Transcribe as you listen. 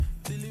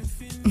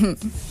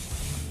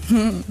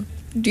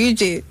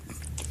DJ,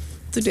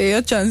 today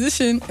your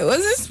transition, it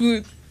wasn't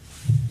smooth.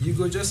 You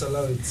go just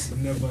allow it.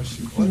 Never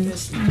should.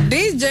 Honestly.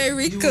 DJ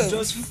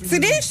Rico.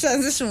 Today's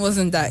transition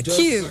wasn't that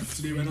cute.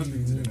 Today we're not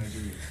doing to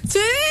Nigeria.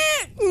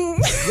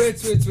 Wait.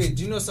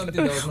 Do you know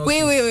something that was not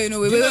Wait,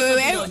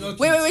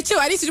 chill.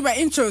 I need to do my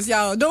intros,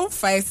 y'all. Don't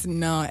fight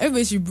now.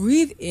 Everybody should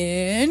breathe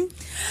in.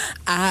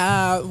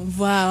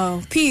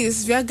 Wow.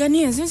 Peace. We are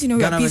Ghanaians. Since you know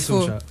we are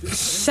peaceful.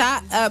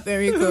 Shut up,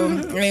 Enrico.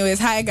 Anyways,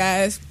 hi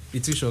guys.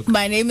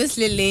 My name is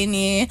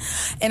Lilene,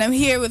 and I'm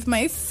here with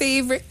my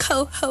favorite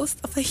co-host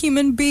of a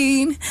human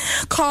being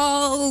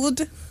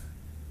called...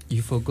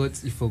 You forgot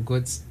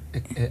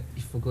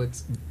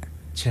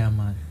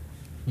chairman.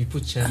 You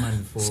put chairman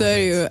before.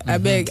 Sorry, I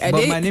beg.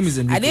 But my name is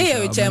Enrico. I didn't hear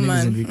with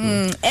chairman.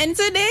 And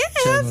today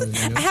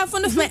I have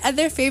one of my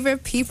other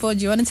favorite people. Do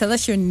you want to tell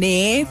us your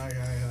name? Hi.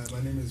 My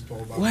name is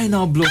Paul. Why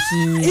now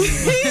blushing?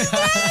 He's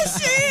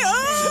blushing.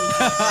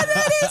 Oh,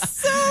 that is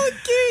so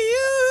cute.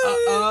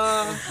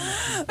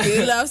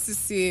 He loves to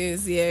see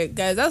us. Yeah,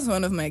 guys, that's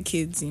one of my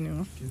kids. You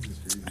know, Kids is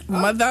crazy.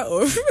 mother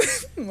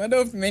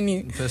of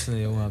many.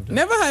 Personally, I won't have that.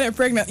 Never had a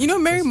pregnant. You know,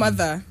 married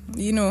mother.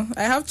 You know,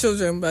 I have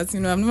children, but you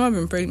know, I've never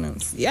been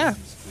pregnant. Yeah.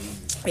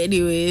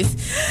 Anyways,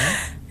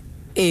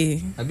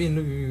 I've been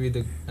looking with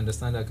the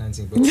understand that kind of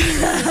thing. But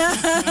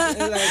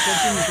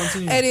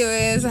continue.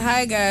 Anyways,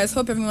 hi guys.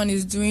 Hope everyone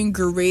is doing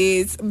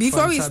great.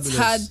 Before we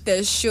start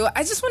the show,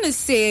 I just want to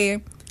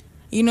say,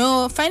 you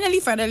know,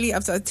 finally,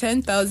 after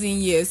 10,000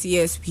 years,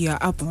 yes, we are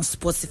up on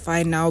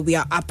Spotify now. We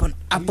are up on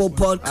Apple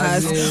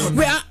Podcasts.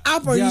 We are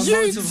up on YouTube. The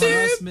amount of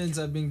harassments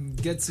I've been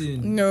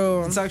getting.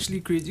 No. It's actually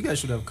crazy. You guys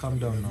should have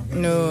calmed down now.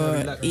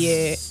 No,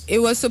 yeah.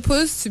 It was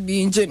supposed to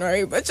be in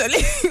January, but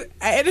actually,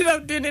 I ended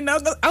up doing it now.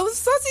 I was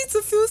starting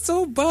to feel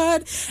so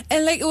bad.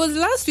 And like, it was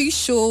last week's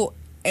show.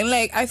 And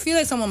like, I feel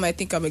like someone might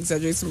think I'm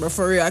exaggerating, but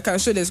for real, I can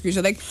show the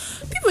screenshot. Like,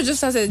 people just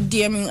started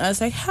DMing us,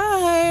 like,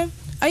 hi.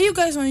 Are you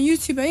guys on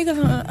YouTube? Are you guys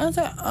on... I was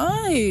like,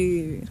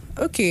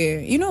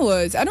 okay. You know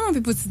what? I don't want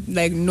people to,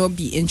 like, not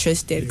be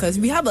interested because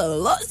we have a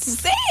lot to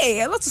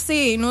say,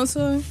 you know,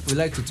 so... We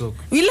like to talk.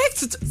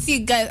 See,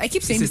 guys, I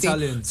keep saying this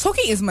thing.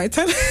 Talking is my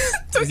talent.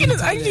 Talking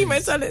is actually my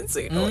talent, so,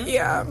 you know,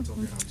 yeah.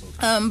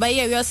 But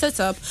yeah, we are set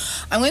up.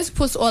 I'm going to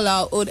post all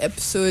our old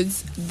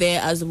episodes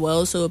there as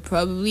well, so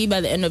probably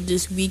by the end of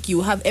this week, you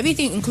will have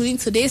everything, including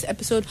today's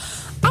episode,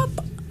 up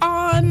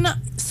on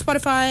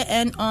Spotify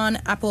and on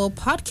Apple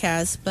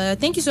Podcasts. But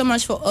thank you so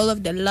much for all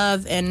of the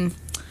love, and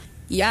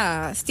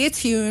yeah, stay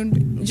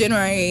tuned.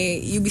 January,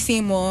 you'll be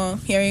seeing more,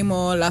 hearing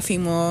more,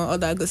 laughing more, all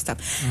that good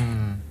stuff.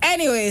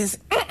 Anyways,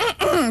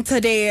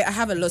 today I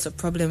have a lot of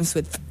problems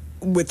with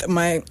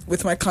my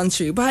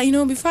country, but you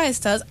know, before I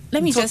start,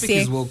 let me just say,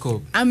 is World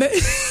Cup.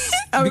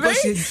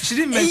 She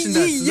didn't mention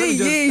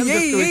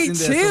that.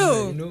 So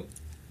chill. You know?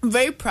 I'm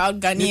very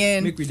proud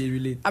Ghanaian. Make we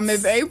relate. I'm a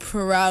very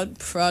proud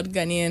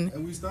Ghanaian.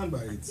 And we stand by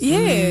it.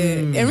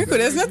 Yeah. Enrico,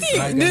 there's nothing.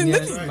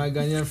 My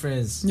Ghanaian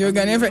friends. Your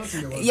Ghanaian friends.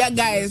 Yeah,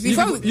 guys,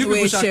 before we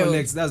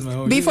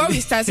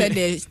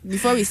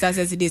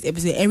started today's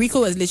episode,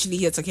 Enrico was literally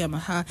here talking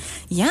about how,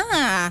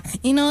 yeah,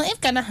 you know, if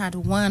Ghana had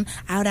won,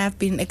 I would have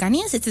been a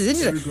Ghanaian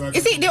citizen.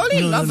 You see, they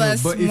only love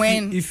us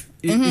when... If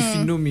you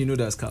know me, you know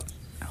that's cap.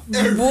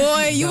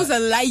 Boy, you was a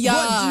liar.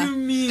 What do you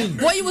mean?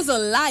 Boy, you was a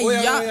liar.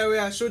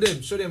 Wait. Show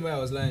them where I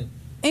was lying.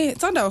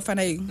 Thunder will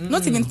fire you.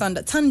 Not even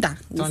thunder. Thunder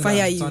will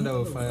fire you. Thunder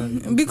will fire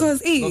you.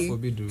 Because, God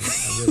forbid,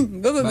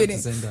 God forbid.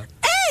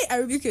 I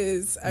rebuke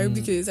his.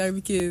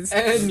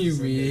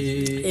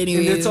 Anyway.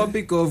 In the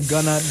topic of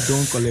Ghana,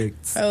 don't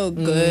collect. Oh,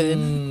 good.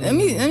 Let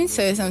me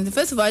tell you something.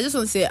 First of all, I just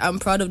want to say I'm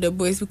proud of the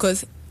boys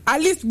because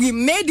at least we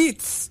made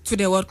it to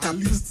the World Cup.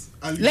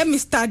 Let me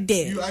start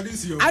there. I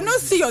don't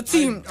see your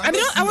team. I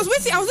was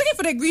waiting. I was looking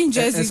for the green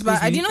jerseys, but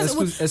I did not.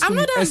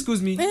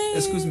 Excuse me.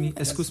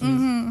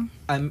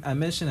 I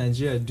mentioned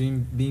Nigeria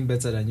being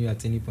better than you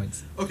at any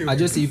point. Okay. I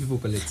just see people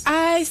collect.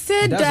 I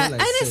said that,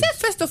 and I said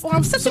first of all,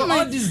 I'm setting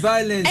all this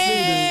violence.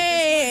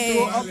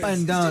 Go up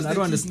and down. I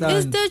don't understand.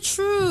 It's the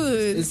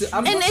truth, it's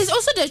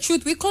also the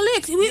truth. We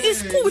collect.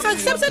 It's cool. We've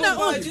accepted our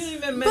own. I didn't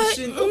even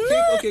mention.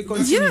 Okay,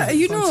 continue. Yeah,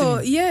 you know.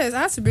 Yes,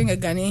 I have to bring a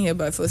Ghanaian here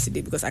by first today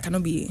because I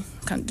can't do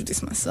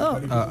this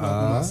myself.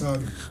 Unlike,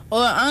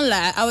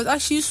 I was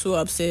actually so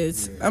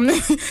upset. I'm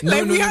not,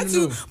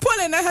 Paul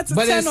and I had to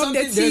turn off the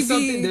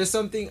TV. There's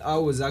something I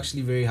was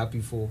actually very happy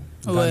for.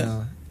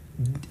 Ghana.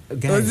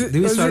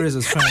 Suarez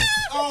was crying.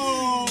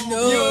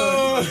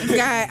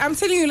 Guy, I'm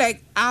telling you,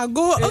 like, I'll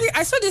go. Okay,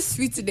 I saw this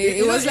tweet today.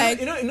 It was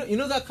like, you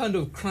know that kind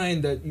of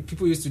crying that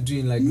people used to do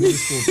in like middle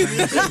school.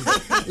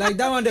 Like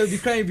that one, they would be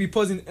crying, be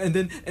pausing, and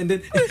then. That's a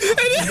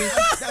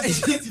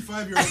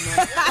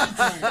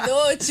 25-year-old man.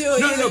 No, chill.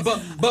 No,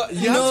 but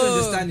you have to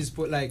understand this.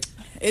 Like,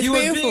 It's he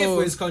was doing it painful.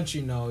 for his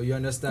country now. You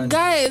understand?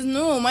 Guys,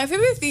 no. My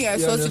favorite thing I You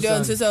saw today on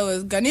understand? Twitter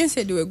was Ghanaians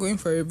said they were going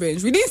for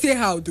revenge. We didn't say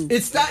how to.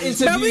 It's that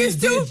interview But we he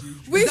still- did.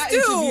 we It's that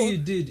still- interview he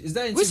did. Is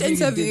that interview Which he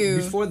did interview?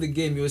 before the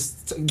game?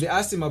 They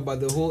asked him about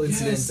the whole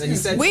incident, Yes, and he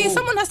yes. said, Wait, "Oh,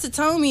 someone has to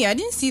tell me. I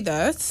didn't see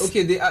that.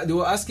 okay." They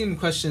were asking him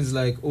questions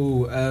like,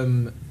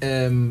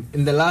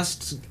 in the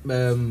last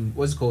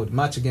what's it called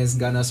match against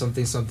Ghana,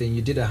 something.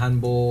 You did a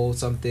handball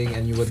something,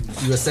 and you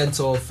were sent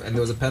off, and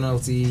there was a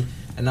penalty,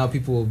 and now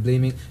people were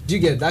blaming. Do you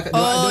get that? They were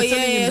telling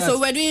him that. So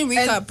we're doing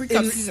recap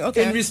And season.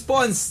 Okay. In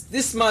response,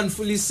 this man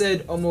fully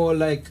said,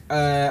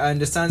 I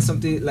understand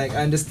something. Like,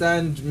 I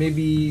understand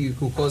maybe it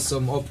could cause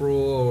some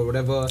uproar or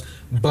whatever,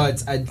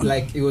 but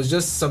it was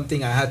just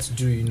something I had to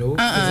do, you know."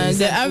 If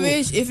the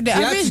average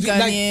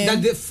Ghanaian,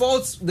 that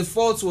the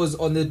fault was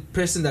on the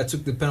person that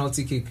took the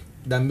penalty kick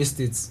that missed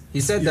it. He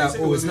said Yeah, that he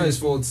said it it's not his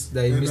fault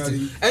that he missed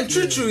it. And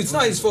true, it's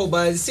not his fault,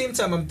 but at the same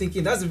time I'm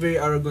thinking that's a very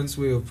arrogant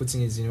way of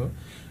putting it, you know.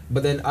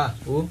 But then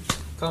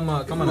come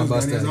on,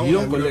 bastard. You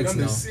don't collect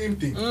now. The same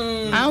thing.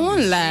 I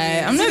won't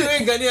lie. I'm See not. the way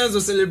Ghanaians were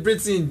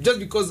celebrating just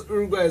because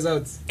Uruguay is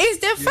out. It's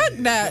the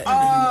fact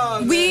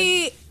that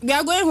we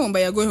are going home, but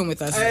you're going home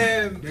with us.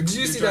 Did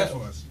you see that?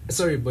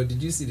 Sorry, but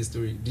did you see the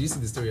story? Did you see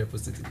the story I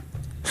posted today?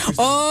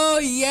 Oh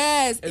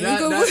yes, And that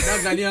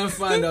Ghanaian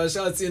fan that was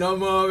shouting, "No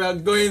more, we are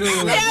going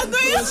home." We are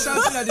going He was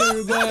shouting at the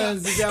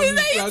Uruguayans. He's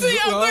like,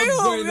 "You're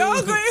going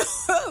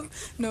home.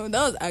 No,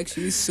 that was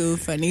actually so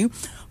funny.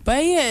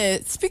 But yeah,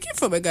 speaking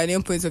from a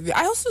Ghanaian point of view,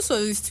 I also saw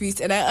this tweet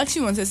and I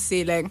actually wanted to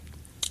say Do you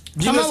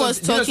someone know was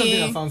something I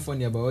talking. found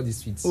funny about all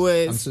these tweets?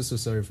 What? I'm so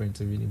sorry for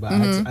intervening, but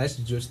Mm-hmm. I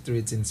actually just threw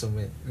it in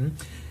somewhere.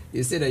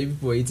 You said that you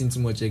people were eating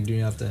too much egg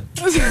during halftime.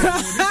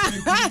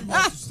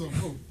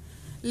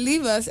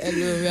 Leave us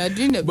alone. We are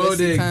doing the best Bold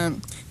we egg.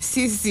 can.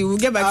 See, we'll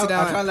get back to I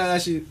that. can't lie,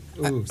 that shit.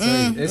 Oh,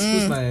 sorry.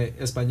 Excuse my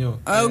Espanol.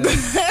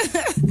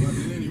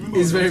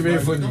 It's very, very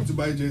funny. Come to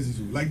buy jerseys,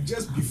 like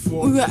just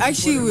before. We were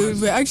actually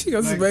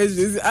going to buy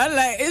this. And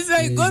it's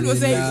like God was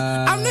saying,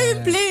 I'm not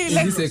even playing. In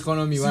Like this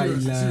economy, why you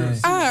lying?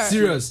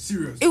 Serious.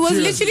 It was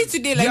literally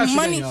today. They Like are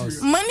money shooting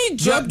house. money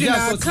dropped They in are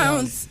our sorting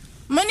accounts.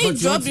 Money But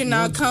dropped you in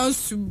want- our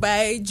accounts to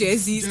buy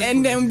jerseys,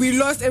 and then we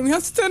lost, and we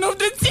have to turn off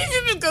the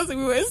TV because we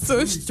were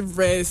so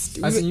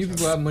stressed. I seen you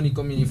people have money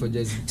coming in for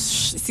jersey.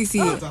 See,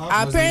 That's our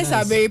must be parents are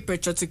nice. very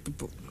patriotic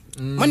people.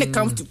 When it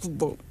comes to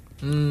football,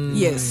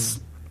 yes,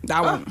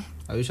 that one.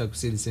 I wish I could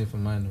say the same for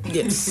mine. though.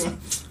 Yes,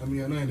 I mean,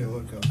 you're not in the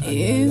World Cup.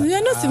 we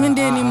are not even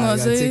there anymore,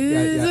 so yeah,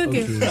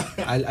 it's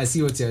okay. I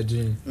see what you're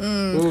doing.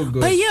 Oh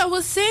god. But yeah, I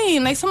was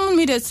saying, like, someone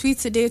made a tweet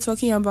today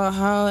talking about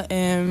how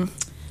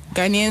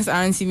Ghanaians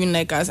aren't even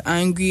like as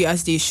angry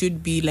as they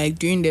should be, like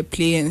during the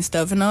play and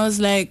stuff. And I was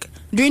like,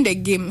 during the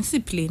game,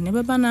 play,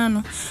 never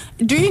banana.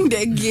 During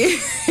the game,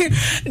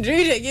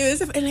 and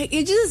stuff, and like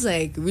it just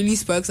like really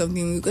sparked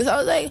something, because I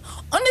was like,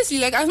 honestly,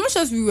 like as much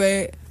as we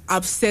were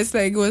upset,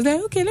 like it was like,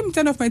 okay, let me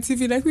turn off my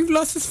TV, like we've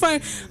lost, it's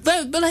fine.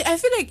 But like I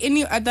feel like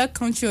any other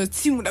country or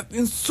team would have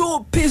been so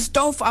pissed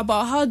off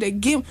about how the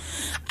game.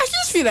 I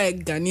just feel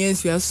like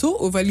Ghanaians, we are so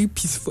overly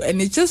peaceful, and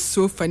it's just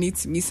so funny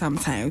to me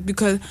sometimes,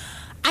 because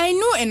I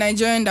know a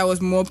Nigerian that was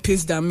more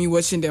pissed than me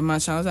watching the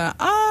match. I was like,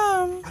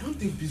 I don't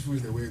think peaceful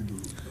is the way, though.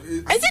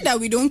 I said that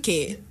we don't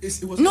care.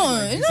 It was No,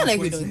 like it's not like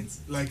we don't.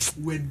 Like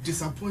we're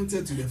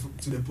disappointed to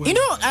the point. You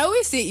know, I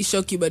always say it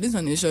shock you, but this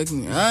one is shock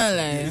me.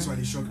 This one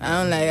is shocking.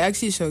 I don't like.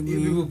 Actually, shock You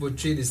me. people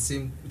portray the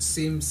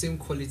same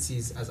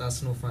qualities as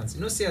Arsenal fans.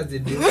 You know, say as they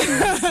do.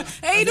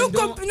 Hey, don't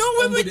Don't no,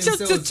 wait, humble just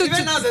themselves.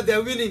 Even now that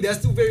they're winning, they're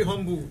still very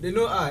humble. They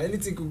know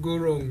anything could go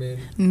wrong, man.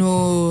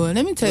 No,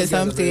 let me tell you These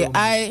guys are very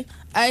something.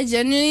 I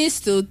genuinely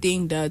still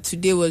think that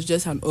today was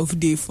just an off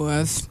day for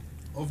us.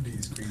 Off day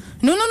is crazy.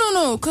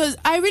 No, because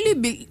I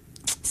really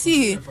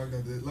see The fact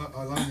that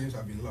our last games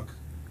have been luck.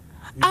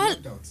 We our,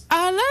 lucked out.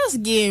 our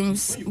last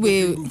games. When you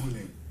Wait. Google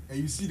it, and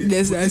you see the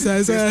Yes, I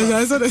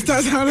saw the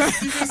stats. I'm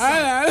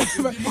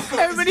like,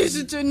 everybody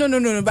should tune.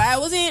 No. But I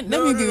wasn't.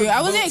 Let me give you.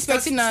 I wasn't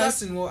expecting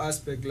us. Stats in what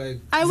aspect? Like,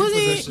 I is it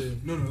wasn't-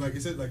 possession? No, like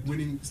it said, like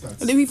winning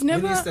stats. We've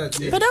never. Winning stats,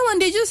 yeah. But that one,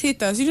 they just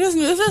hate us. You just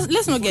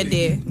let's not get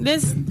there.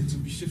 Let's. And it will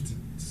be shifting.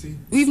 See,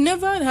 We've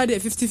never had a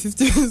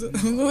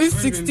 50-50. Always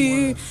Not even 60.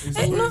 more. It's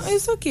No, always-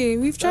 it's okay.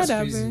 We've tried That's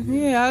our crazy, best.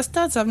 man. Yeah, our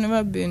stats have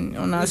never been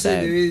on our They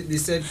said side. they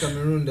said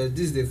Cameroon that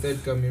this is the third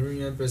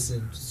Cameroonian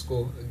person to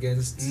score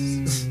against.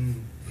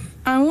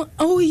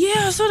 Oh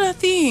yeah, I saw that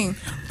thing.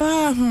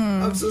 But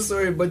I'm so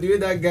sorry, but the way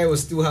that guy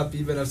was still happy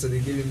even after they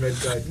gave him red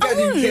card. I Guy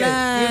didn't won't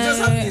care. He was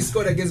just lie. happy he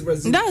scored against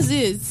Brazil. that's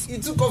it. He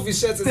took off his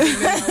shirt and said,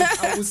 "Man,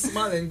 I will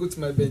smile and go to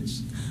my bench."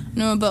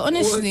 No, but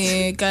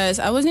honestly, guys,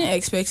 I wasn't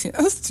expecting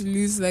us to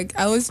lose. Like,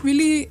 I was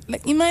really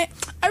like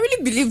I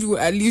really believed we would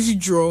at least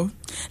draw.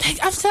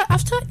 Like after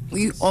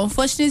we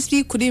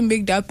unfortunately couldn't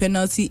make that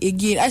penalty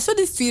again. I saw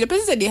this tweet. The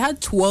person said they had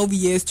 12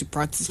 years to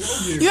practice.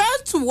 12 years. You had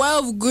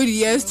 12 good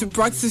years to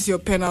practice your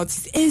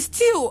penalties, and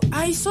still,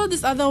 I saw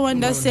this other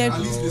one that said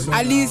this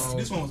at least.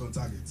 one was on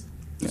target.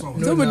 This one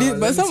was No, Somebody, no, but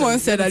let me someone tell-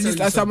 said let at me least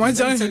tell you as someone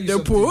something. Let me hit tell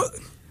the you pole.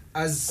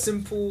 as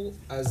simple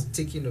as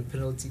taking a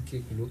penalty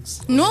kick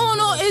looks. It's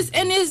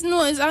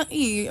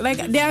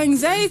like the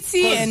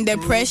anxiety and the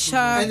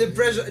pressure.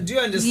 Do you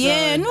understand?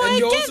 Yeah, no, and I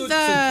you get also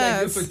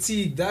that. Like the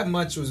fatigue. That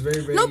match was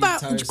very, very. No,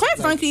 but tiresome. quite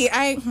frankly,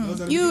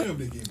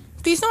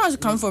 please don't have to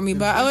come for me.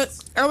 But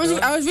I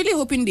was really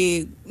hoping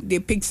they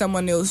picked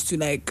someone else to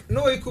like.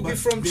 No, it could be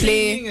from play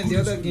training and the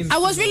other games. I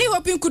was really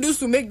hoping Kudus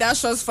to make that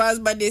shots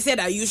fast, but they said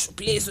that you should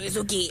play, so it's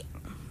okay.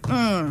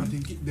 I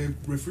think the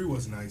referee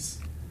was nice.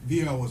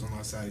 VAR was on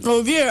our side.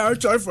 Oh, VAR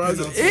tried for us.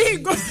 He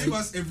gave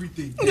us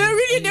everything. They were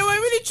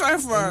really trying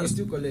for us.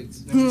 Still collect.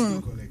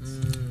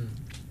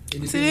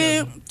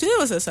 Today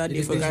was a sad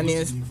day for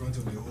Ghanaians. In front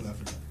of the whole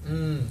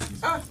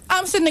Africa.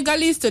 I'm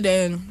Senegalese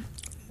today.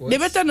 What? They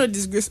better not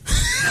disgrace.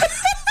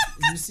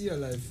 You see your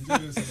life.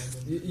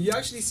 You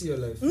actually see your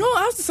life. No,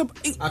 I have to.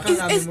 I can't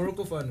have a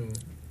Morocco fan.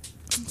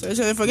 So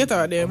should I forget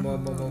about them?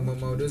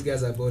 Those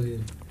guys are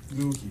balling.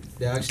 Low-key.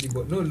 They're actually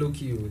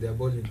low-key. They're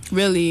balling.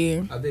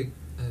 Really? I beg.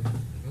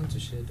 You want to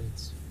share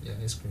that? Yeah,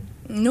 ice cream.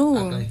 No.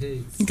 I can hear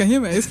it. You can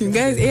hear my ice cream.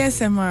 Guys,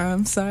 ASMR,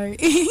 I'm sorry.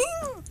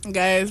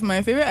 Guys,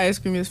 my favorite ice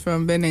cream is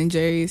from Ben and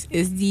Jerry's.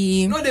 It's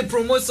the... No, they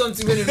promote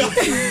something when they don't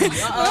pay you.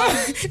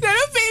 They're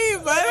not paying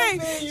me, but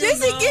like,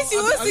 just in case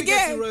you want to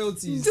get...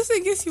 royalties. Just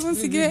in case you want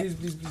to get...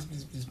 Please.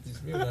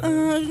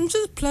 I'm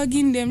just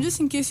plugging them, just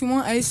in case you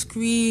want ice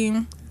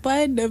cream.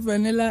 Buy the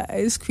vanilla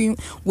ice cream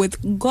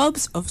with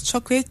gobs of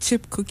chocolate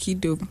chip cookie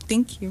dough.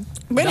 Thank you.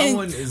 Ben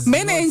and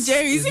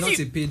Jerry's. It's not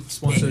a paid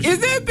sponsorship. Is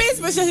there a paid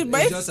sponsorship?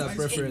 It's just a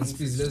preference.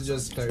 Please, let's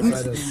just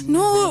clarify that.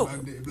 No.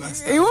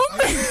 It won't.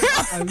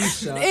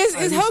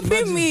 It's helping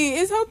imagine. me.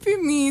 It's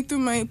helping me through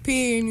my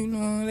pain, you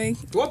know. Like,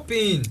 What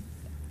pain?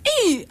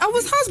 hey, I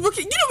was housebroken.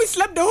 You know, we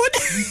slept the whole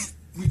day.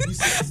 We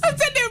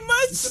After the we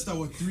match, slept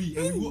our 3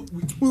 and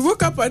we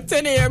woke up at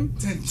 10 a.m.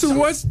 10 to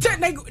watch 10.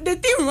 Like, the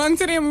thing rang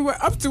 10 a.m. We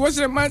were up to watch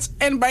the match,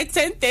 and by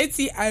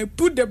 10:30, I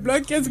put the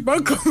blankets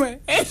back on my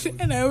head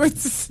and I went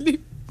to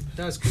sleep.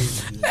 That's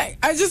crazy. Like,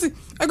 I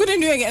couldn't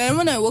do it again. And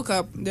when I woke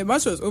up, the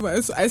match was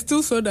over. So I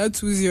still saw that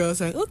 2-0. I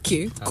was like,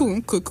 okay, cool.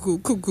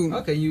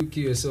 How can you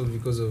kill yourself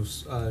because of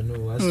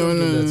no? I stopped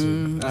doing that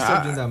too. I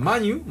stopped doing that.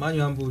 Manu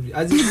humbled me.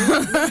 As in,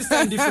 this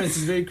time difference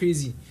is very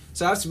crazy.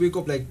 So I have to wake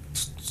up like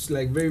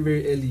very,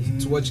 very early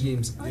to watch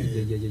games.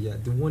 Yeah.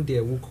 The one day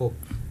I woke up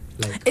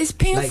like it's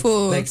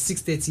painful. Like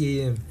 6:30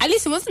 a.m. At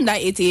least it wasn't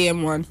that 8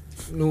 a.m. one.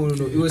 No.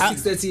 It was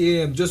 6:30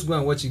 a.m. Just go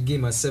and watch a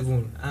game at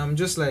 7. I'm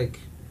just like,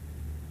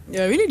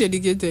 yeah, really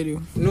dedicated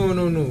you. No.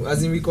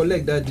 As in, we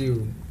collect that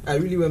deal. I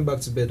really went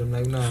back to bed. I'm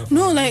like, nah.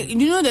 No, like,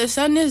 you know the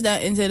sadness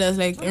that entered us.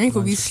 Like, Enrico,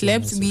 we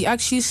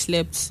actually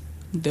slept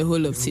the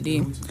whole of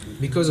today.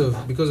 Because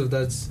of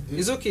that.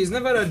 It's okay. It's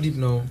never that deep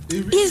now.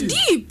 It's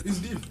deep.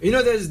 You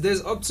know,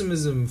 there's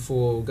optimism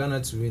for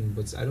Ghana to win,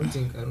 but I don't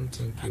think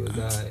it was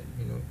that.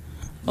 You know.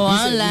 Oh,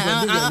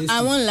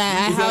 I won't lie.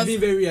 I have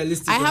been very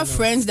realistic. I have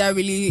friends that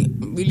really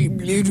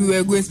believed we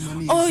were going.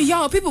 Oh,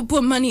 yeah, people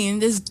put money in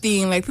this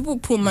thing. Like, people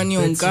put money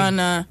on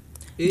Ghana.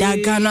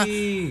 That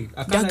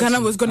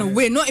Ghana was gonna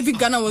win. Not even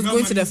Ghana was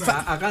going to the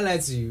final. I can't lie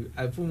to you.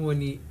 I put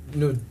money.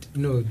 No.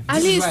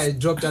 This is why I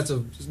dropped out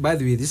of. By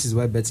the way, this is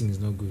why betting is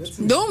not good.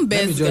 Don't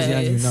bet, Let me just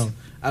guys. you now.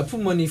 I put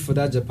money for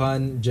that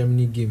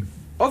Japan-Germany game.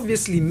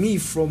 Obviously, me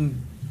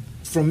from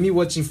me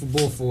watching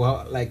football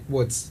for like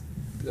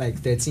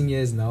 13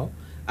 years now,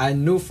 I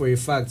know for a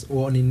fact,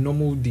 or on a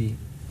normal day,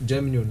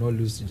 Germany will not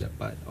lose to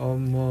Japan. Oh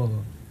more.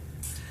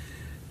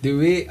 The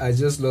way I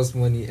just lost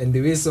money, and the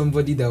way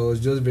somebody that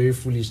was just very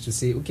foolish to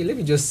say, okay, let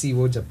me just see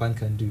what Japan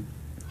can do.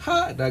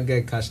 That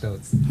guy cashed out.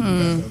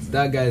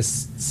 That guy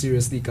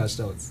seriously cashed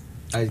out.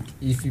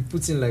 If you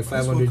put in like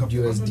 500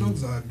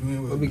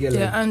 USD, well.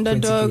 get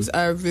underdogs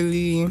are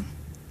really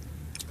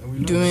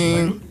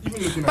doing.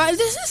 But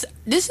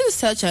this is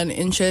such an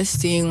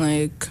interesting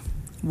like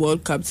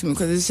World Cup to me,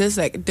 because it's just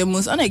like the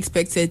most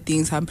unexpected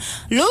things happen.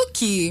 Low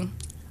key,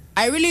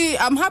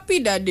 I'm happy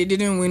that they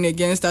didn't win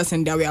against us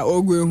and that we are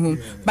all going home.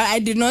 Yeah. But I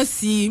did not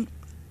see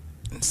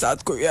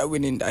South Korea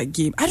winning that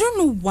game. I don't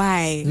know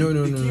why. No.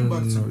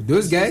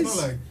 Those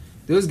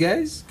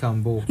guys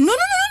can bowl. No.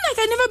 Like,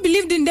 I never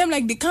believed in them.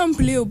 Like, they can't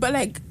play. But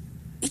like,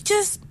 it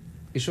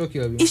shocked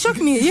you. It shocked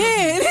me.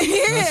 Yeah.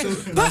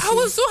 But I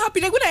was so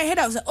happy. Like, when I heard,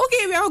 I was like,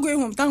 okay, we are all going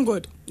home. Thank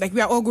God. Like,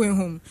 we are all going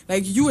home.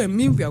 Like, you and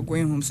me, we are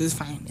going home. So it's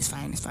fine.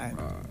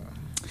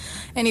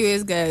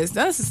 Anyways, guys,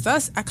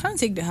 that's I can't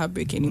take the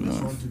heartbreak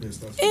anymore.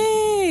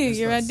 Hey,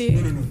 you're ready?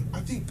 No.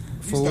 I think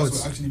these guys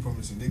were actually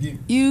promising. The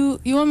game. You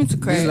want me to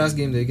cry? This last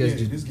game that you guys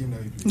did. This game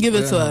that we played. Give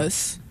it to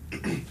us.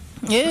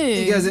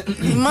 Yeah.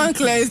 Man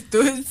clears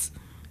those.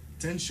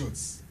 10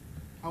 shots.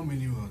 How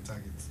many were on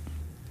target?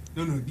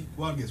 No.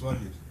 Wild guess.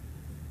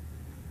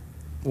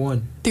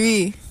 1.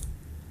 3.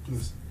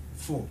 Close.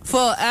 4.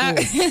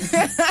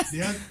 They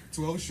had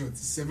 12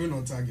 shots, 7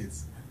 on target.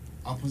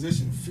 Our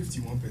possession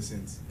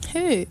 51%.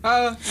 Hey.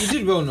 You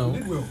did well now.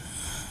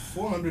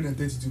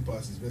 432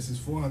 passes versus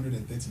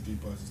 433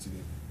 passes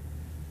today.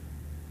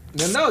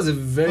 Then that was a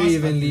very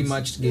evenly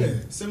matched game.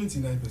 Yeah,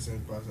 79%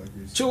 pass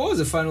accuracy. So what was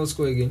the final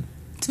score again?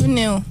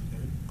 2-0.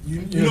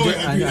 You know what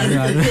I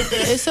know.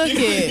 It's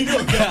okay.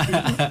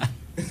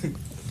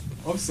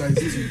 Offside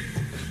 2.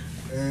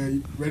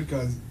 Red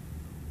cards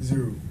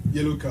 0.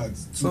 Yellow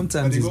cards 2.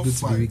 Sometimes it's good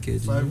to be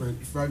wicked. 5 yellow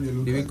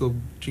cards. They wake up,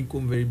 drink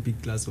one very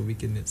big glass of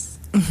wickedness.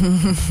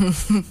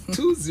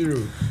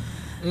 2-0.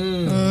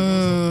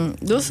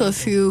 Those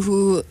of you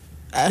who...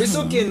 it's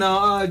okay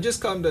now.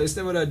 Just calm down. It's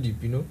never that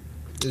deep, you know.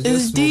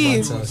 It's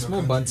deep.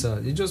 Small banter.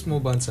 It's just small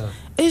banter.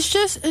 It's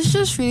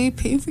just really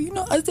painful, you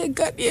know. As a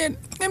Guardian,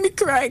 let me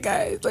cry,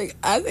 guys. Like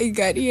as a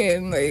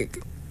Guardian,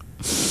 like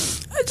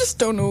I just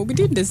don't know. We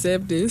didn't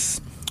deserve this.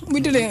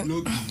 We didn't.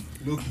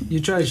 Loki. You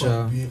try,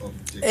 Sha.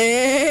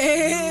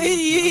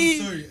 Hey.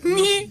 I'm sorry.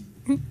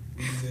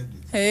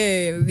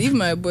 Hey, leave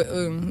my boy.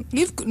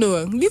 Leave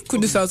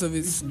Kudus out of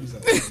it.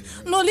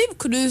 No, leave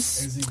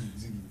Kudus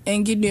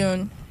and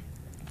Gideon.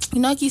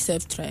 Inaki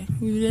self try.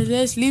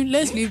 Let's leave.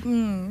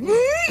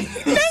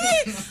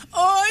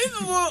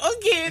 Oh,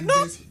 okay.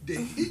 No. The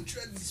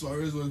hatred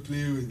Suarez was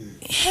playing with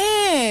it.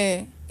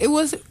 Hey, it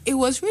was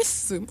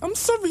racism. I'm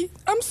sorry.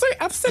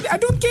 I've said it. I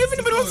don't care if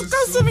anybody wants to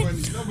cancel me.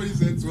 Nobody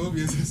said 12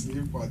 years is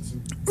slave part 2.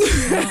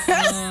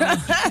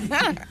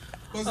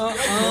 Because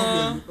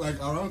like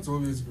around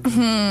 12 years.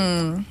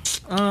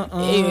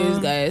 Anyways,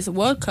 guys,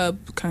 World Cup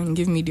can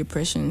give me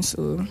depression.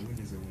 So.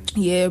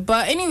 Yeah,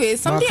 but anyway,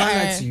 something I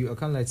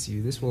can't lie to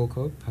you. This World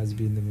Cup has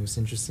been the most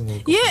interesting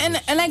World Cup. Yeah,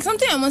 and like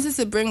something I wanted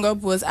to bring up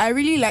was I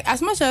really like,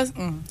 as much as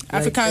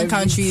African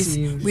countries,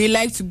 we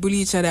like to bully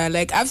each other.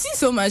 Like I've seen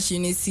so much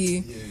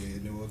unity.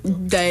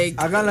 Like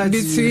I can't lie to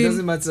you. It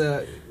doesn't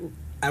matter.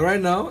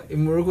 Right now,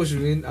 in Morocco should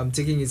win, I'm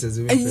taking it as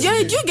a win. Yeah,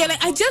 you get it.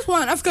 I just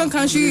want African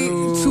country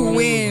to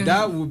win.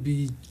 That would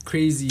be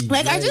crazy.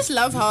 Like I just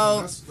love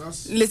how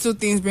little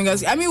things bring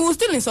us. I mean, we'll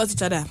still insult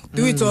each other.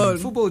 Do it all.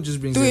 Football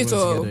just brings everyone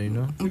together, you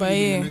know. But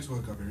yeah.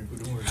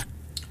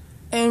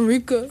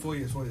 Enrico. 4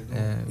 years.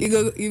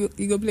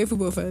 You go play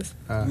football first.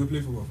 You go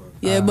play football first.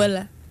 Yeah,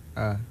 Bola.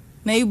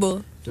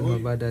 Neighbor. Don't know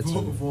about that.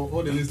 For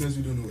all the listeners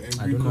who don't know,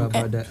 I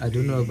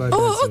don't know about that.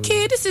 Oh,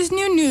 okay. This is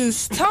new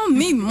news. Tell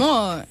me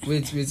more.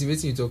 Wait,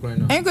 you talk right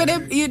now. Enrico,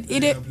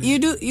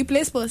 you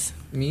play sports?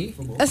 Me?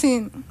 Football? As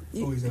in,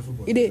 he's a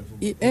footballer.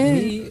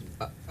 Me?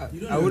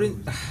 I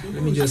wouldn't.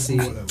 Let me just say.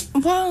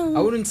 Wow. I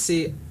wouldn't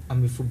say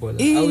I'm a footballer.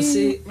 I would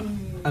say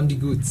I'm the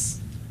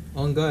goods.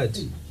 On God.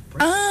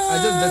 I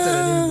just better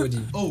than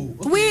everybody. Oh,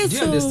 okay. Wait. Do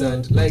you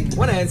understand? Like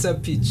when I enter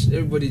pitch,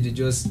 everybody they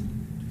just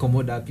come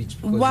out that pitch.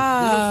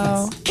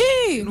 Wow.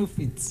 Hey. No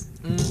fit.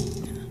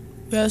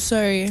 Yeah,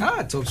 sorry.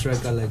 Top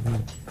striker like me.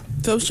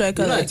 Top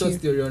striker I like taught you.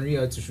 Thierry Henry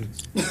how to shoot.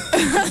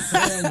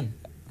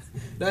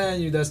 That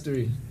knew that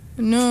story.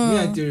 No. Me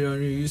and Thierry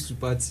Henry used to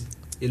party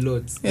a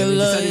lot. He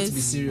decided to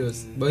be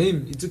serious. But he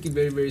took it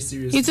very, very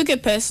serious. He took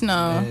it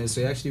personal.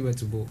 So he actually went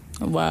to ball.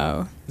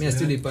 Wow. Me, I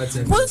still a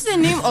party. What's the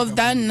name of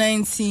that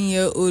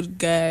 19-year-old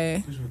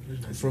guy?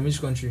 From which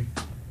country?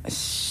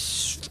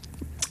 Is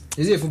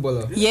he a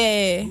footballer?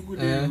 Yeah.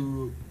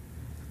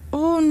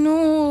 Oh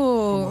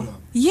no.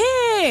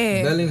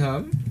 Yeah.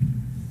 Bellingham?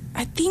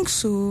 I think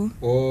so.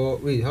 Or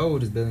wait, how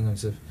old is Bellingham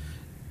himself?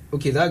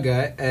 Okay, that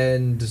guy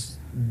and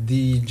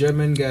the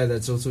German guy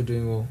that's also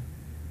doing well.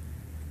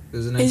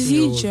 There's a 19-year-old. Is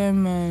he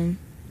German?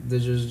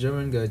 There's a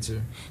German guy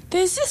too.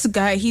 There's this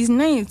guy, he's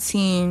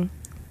 19.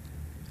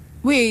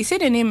 Wait, say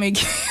the name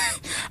again.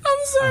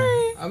 I'm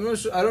sorry. I'm not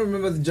sure. I don't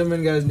remember the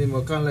German guy's name.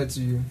 I can't lie to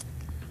you.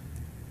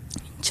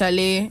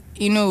 Charlie,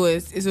 you know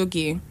what? It's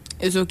okay.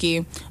 It's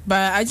okay.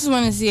 But I just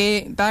want to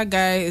say that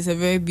guy is a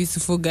very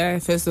beautiful guy,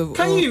 first of all.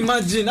 Can you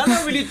imagine? I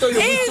don't really thought you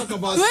would talk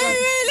about Wait,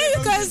 let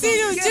me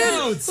continue.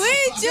 It's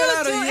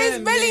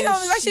Bellingham.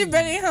 It's actually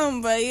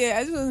Bellingham. But yeah,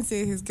 I just want to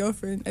say his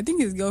girlfriend. I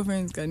think his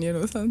girlfriend is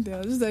Ghanaian or something. I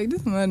was just like,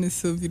 this man is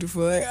so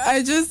beautiful. Like,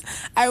 I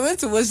went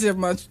to watch the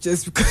match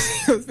just because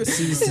he was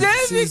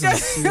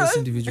serious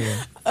individual.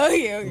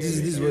 Okay. This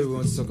is what we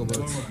want to talk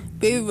about.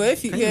 Baby, but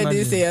if you hear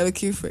this, say you're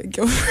looking for a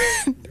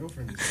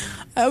girlfriend.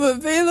 I'm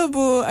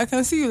available. I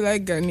can see you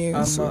like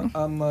Ghanaians.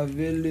 I'm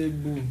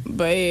available.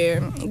 But yeah,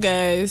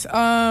 guys,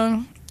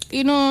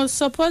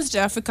 support the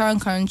African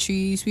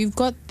countries. We've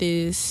got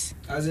this.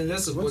 As in,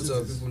 let's support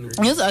our people.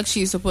 Let's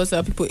actually support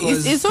our people.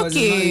 It's okay. It's not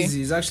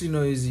easy. It's actually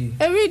not easy.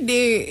 Every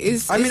day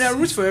is. I mean, I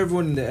root for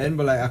everyone in the end,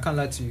 but like, I can't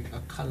lie to you.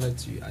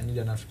 I need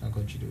an African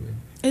country to win.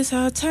 It's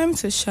our time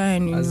to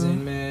shine. As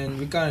in, man,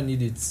 we kind of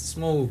need it.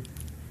 Small,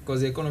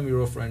 because the economy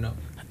rough right now.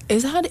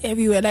 It's hard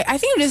everywhere. Like, I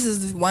think this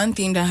is one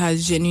thing that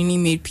has genuinely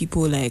made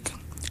people like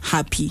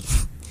happy.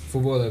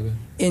 Football, I mean.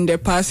 In the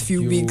past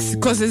few weeks,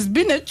 because it's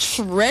been a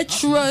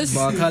treacherous.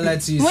 But I can't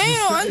let you.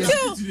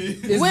 Until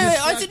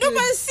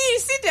nobody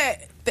see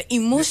the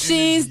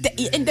emotions.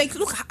 And like,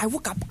 look, I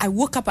woke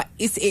up at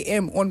 8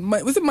 a.m. on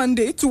was it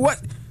Monday to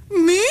what?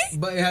 Me?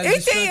 But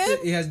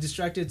it has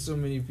distracted so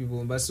many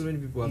people. By so many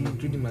people, I'm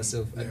including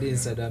myself. I did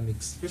inside that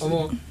mix.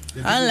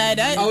 Unlike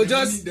that, I will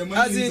just,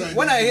 as in,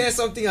 when I hear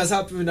something has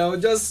happened, I will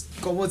just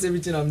come out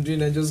everything I'm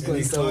doing and just go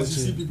and start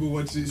watching. People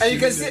watching. And you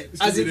can see,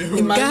 as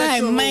in my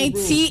guy, my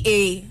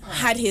TA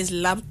had his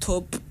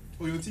laptop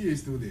Oh, your TA is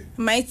still there?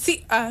 My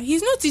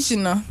he's not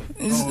teaching now.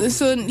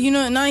 So,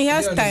 now he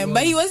has time.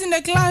 But he was in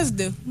the class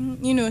though,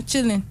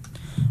 chilling.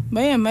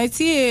 But yeah, my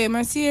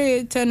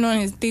TA turned on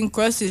his thing,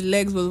 crossed his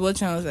legs, was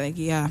watching. I was like,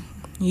 yeah,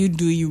 you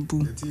do you,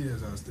 boo. The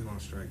TAs are still on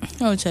strike.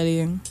 Oh,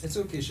 Charlie. It's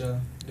okay, Sha.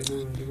 They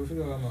go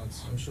figure them out,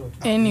 I'm sure.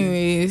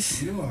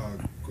 Anyways. You know our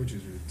coach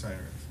is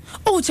retiring.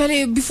 Oh,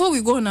 Charlie, before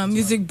we go on our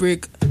music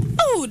break.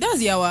 Oh,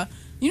 that's Yawa.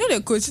 You know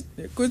the coach.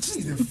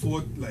 He's the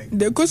fourth,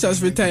 the coach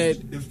has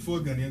retired. The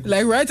fourth Ghanaian coach.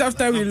 Like right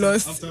after we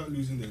lost. After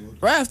losing the world.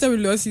 Right after we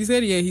lost, he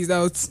said, yeah, he's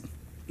out.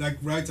 Like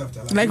right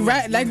after.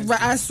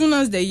 As soon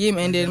as the game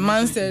ended,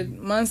 man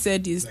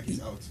said he's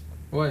out.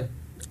 Why?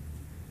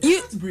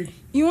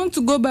 You want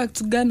to go back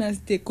to Ghana as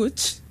the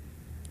coach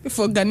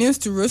for Ghanaians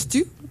to roast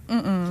you?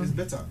 It's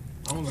better.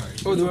 I won't lie.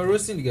 Oh, they were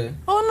roasting the guy?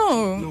 Oh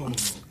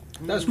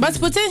No. But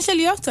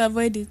potentially you have to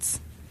avoid it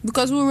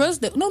because we'll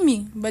roast not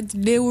me, but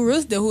they will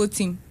roast the whole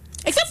team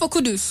except for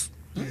Kudus.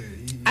 Yeah,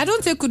 I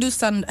don't take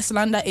Kudus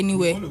slander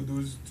anywhere. All of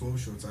those 12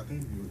 shots, I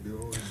think they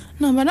all.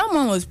 No, but that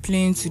man was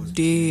playing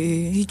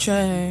today. He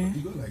tried.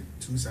 He got like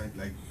 2 signs,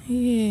 like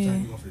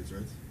signing off it,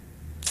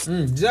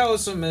 right? Did I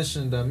also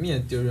mention that me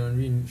and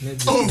Theorion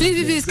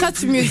please cut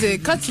to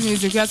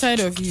music. We are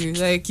tired of you.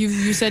 Like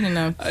you said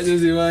enough. I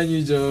just want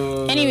you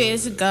job.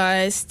 Anyways,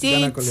 guys,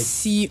 stay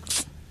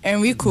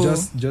Enrico.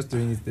 Just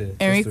doing it there.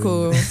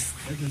 Enrico. Okay,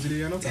 today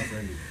you're not our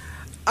friend.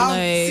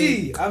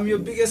 I'm your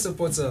biggest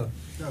supporter.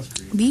 That's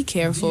great. Be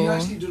careful. You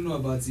actually don't know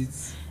about it.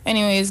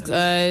 Anyways,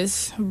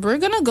 guys, we're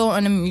gonna go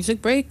on a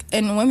music break,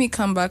 and when we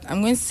come back,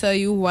 I'm going to tell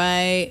you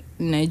why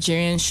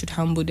Nigerians should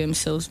humble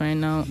themselves right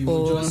now, You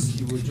will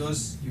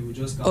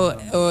just calm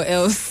down. or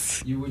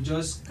else, You will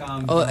just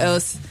calm or down.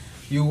 else,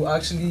 You will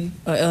actually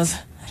or else,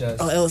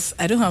 just. or else.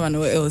 I don't have an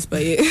or else,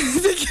 but yeah,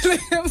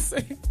 I'm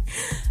sorry.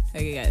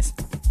 Okay, guys.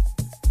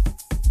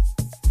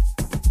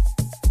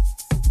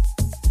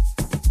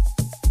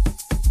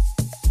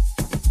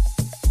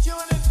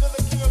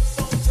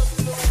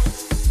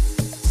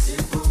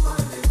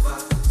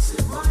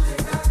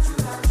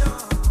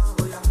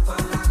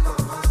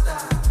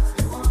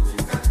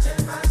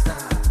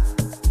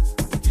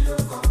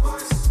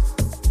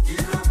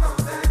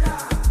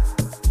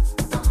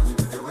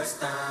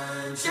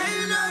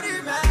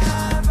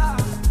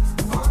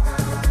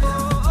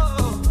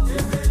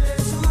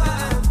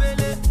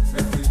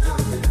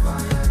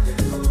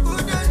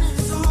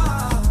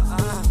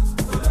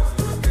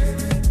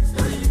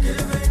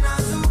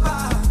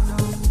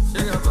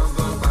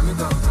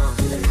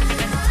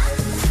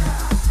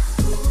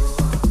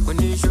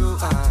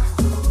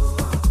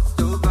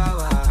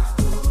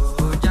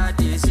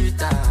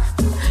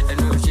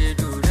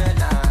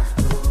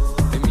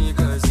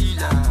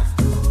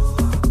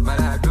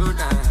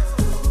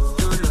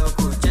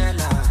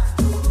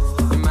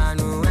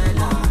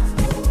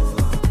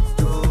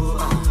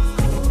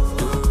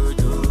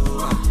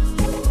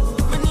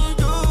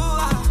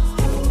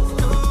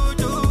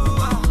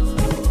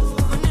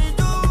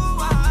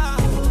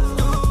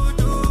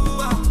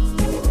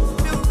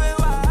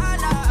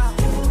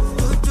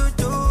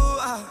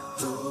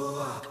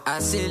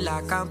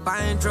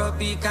 Campaign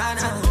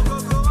Tropicana.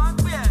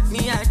 Me,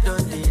 I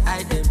don't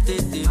I them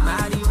take the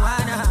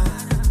marijuana.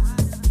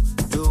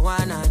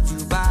 Joanna,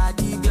 Juba,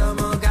 di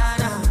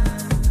Biomogana.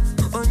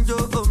 Onjo,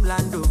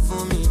 Omlando,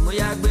 for me,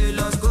 Moyagbe,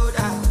 Los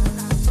Goda.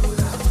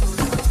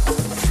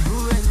 Who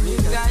and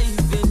nigga,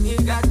 even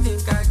nigga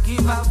think I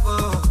give up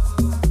for.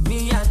 Me,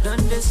 I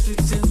done the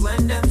streets since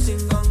when them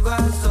sing on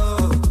Gazo.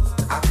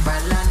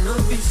 Apala no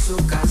be so,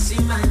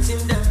 see my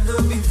team, them no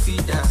be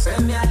feeder.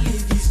 Premier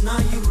League is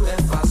not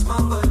UEFA,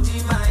 small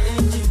body, my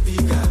engine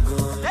bigger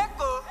gun.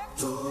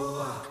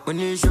 When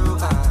you show to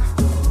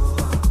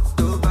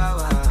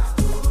power,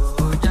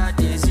 Oja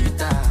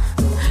Desita,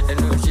 and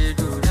no shade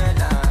to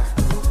Rella,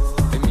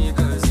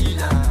 Amigo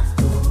Zilla,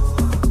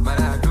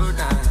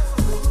 Maradona,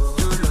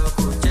 Julo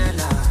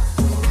Coachella,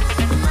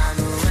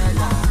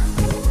 Manuela,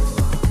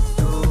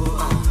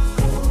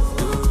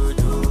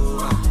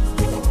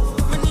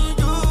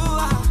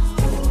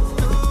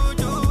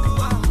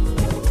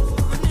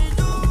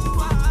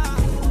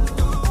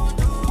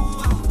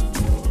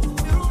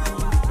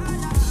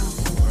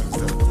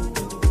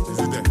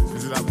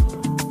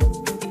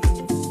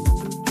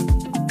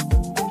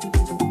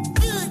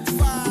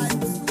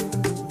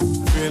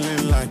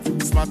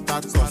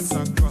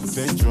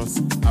 dangerous,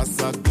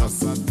 Asados,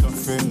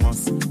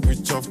 famous,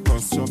 rich of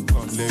course,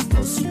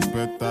 Lagos, you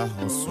better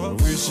hustle.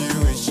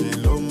 Wishy,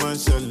 low man,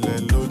 shelle,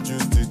 loju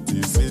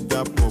titi, see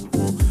that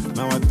popo.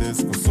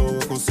 Nowadays,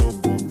 koso,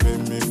 pay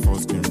me for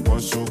skin,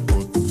 wash your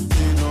coat.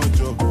 Nino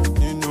job,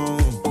 Nino,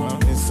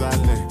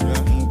 Nisale,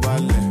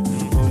 Mbale,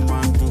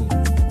 Omandu,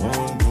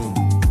 Ondu,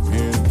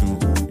 Hindu,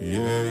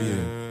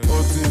 yeah.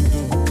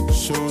 Otindu,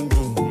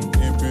 Shondu,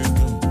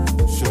 Ibidu,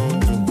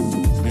 Shondu.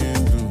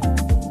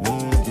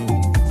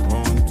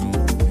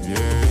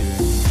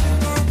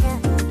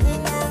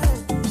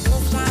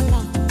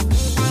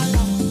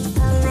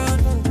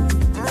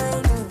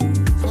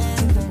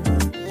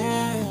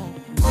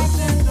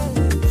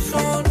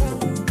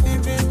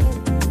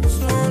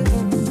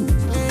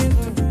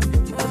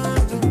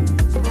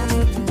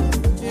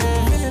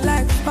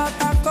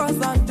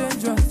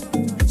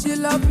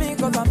 love me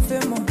cause I'm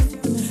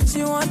famous.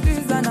 She want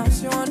designer,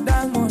 she want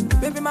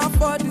diamond. Baby, my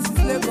body is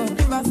Lagos.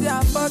 If I see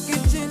her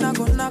fucking chin, I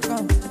go knock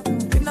out.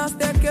 In a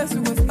staircase,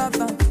 we go start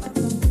out.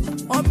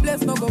 One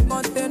place no go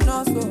contain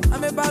us, so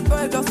I'm a bad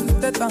boy just to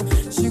stay down.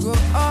 She go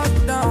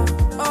up, down,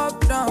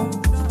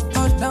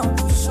 touch down,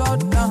 shut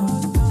down,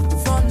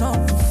 front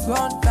up,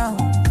 front down,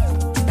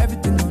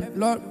 everything on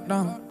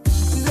lockdown.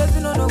 She says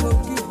you know no go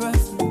keep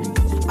us.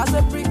 I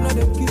said freak no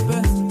they keep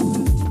us.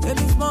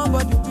 Baby small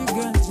body big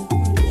girl.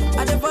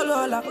 I dey follow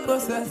all her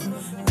process.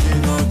 You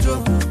know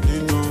Joe,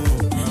 you know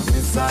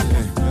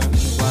Nisale,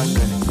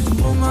 Wale,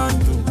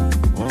 Omandu,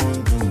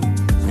 Ondu,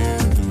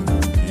 Yedu,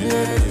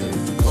 yeah.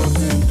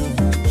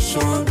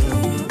 Shondo,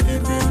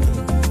 Ibidu,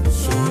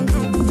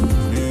 Shondo,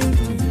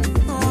 Ibidu,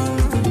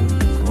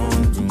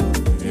 Ondu,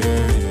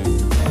 yeah.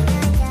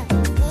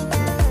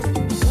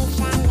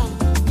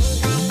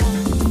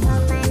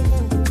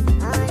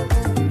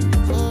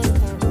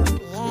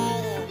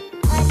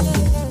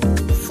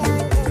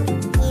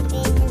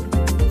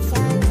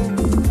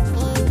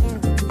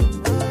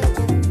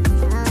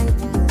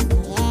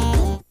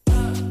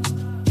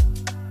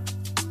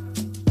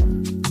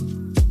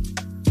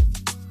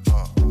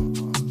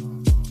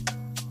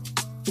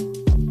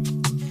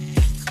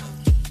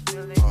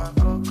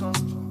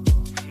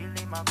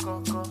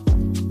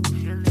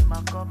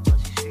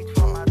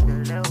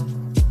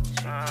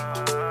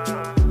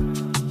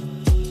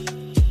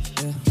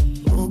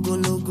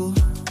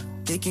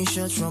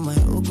 From my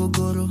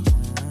Ogogoro,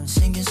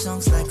 singing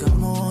songs like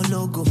I'm all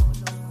logo.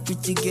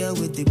 Pretty girl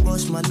with the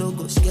boss, my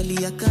logo. Skelly,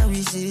 I can't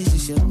resist.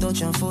 It's your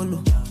touch and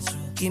follow.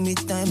 Give me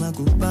time, I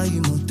go buy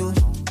you moto.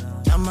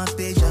 On my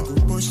page, I go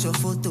post your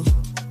photo.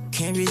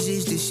 Can't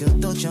resist. It's your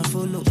touch and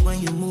follow.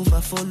 When you move,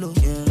 I follow.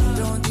 Yeah.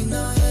 Don't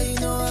deny, yeah, you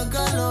know I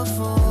got love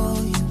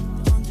for you.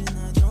 Don't deny.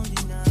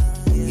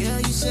 Yeah,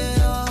 you say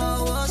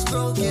oh, what's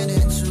broken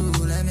into.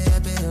 Let me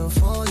have it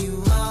for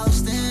you. I'll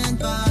stand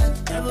by.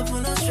 Never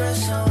put no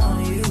stress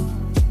on you.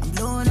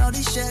 Blowing all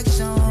these checks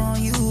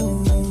on you.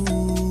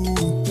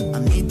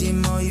 I'm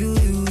needing more you.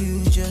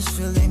 Just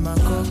feeling my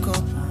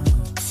cocoa.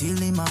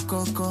 Feeling my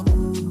cocoa.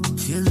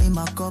 Feeling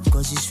my cup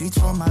cause it's sweet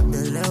for my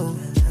belly.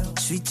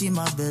 Sweet in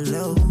my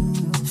belly.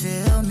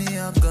 Fill me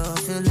up girl.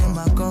 Feeling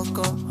my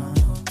cocoa.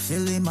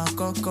 Feeling my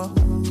cocoa.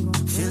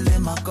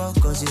 Feeling my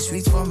cup cause it's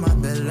sweet for my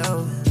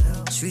belly.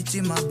 Sweet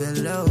in my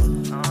belly.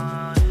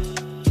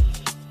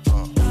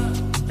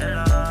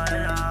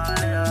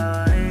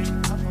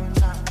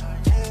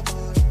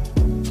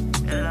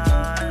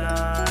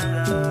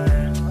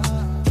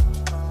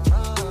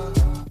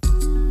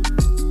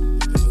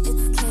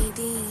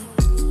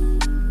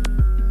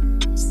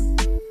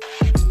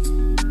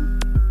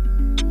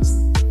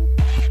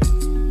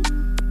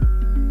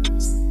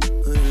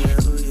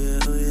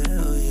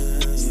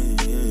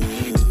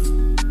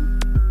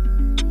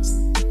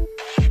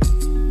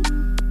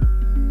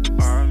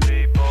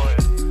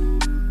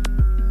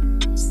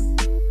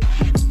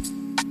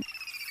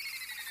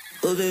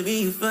 Oh baby,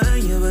 you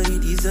find your body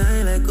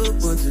design like up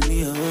to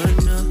me, I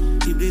want know.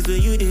 The place where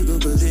you dey go,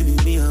 cause baby,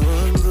 me, I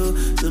want go.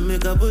 So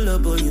make a pull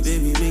up on you,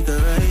 baby, make a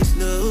ride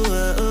slow.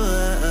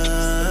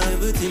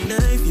 Everything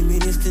 9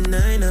 minutes to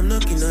 9, I'm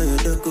knocking on your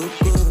door,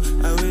 coco.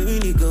 Are we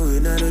really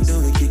going out of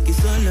door and kick it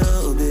solo?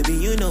 Oh baby,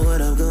 you know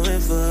what I'm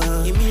going for.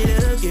 Give me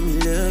love, give me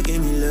love,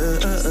 give me love.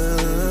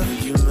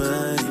 Would you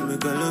mind?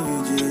 Make I love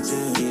you,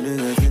 JJ. You know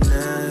that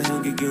tonight,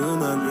 I'll get you on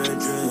my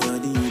brethren. What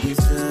do you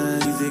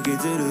decide? You take it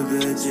to the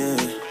bed, yeah.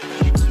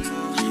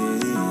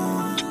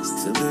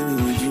 So baby,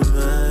 would you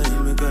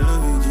mind? Make I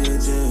love you,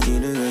 JJ. You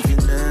know that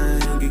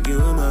tonight, I'll get you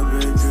on my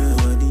brethren.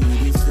 What do you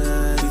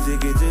decide? You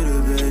take it to the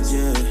bed,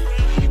 yeah.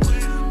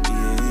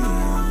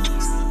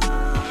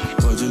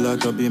 Would you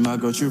like a beam? I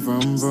got you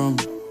from.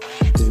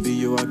 Baby,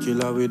 you are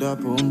killer with a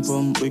pum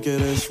pum.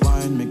 Wickedest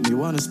wine, make me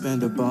wanna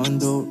spend a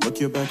bundle. Rock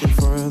you back and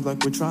forth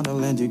like we're trying to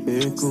land it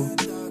big cool.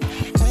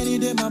 Any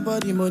day my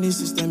body money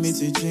system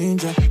it's a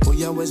ginger. Oh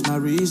yeah, where's my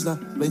Riesler?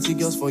 Plenty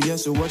girls for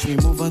yes, so watch me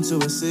move on to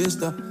a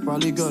sister.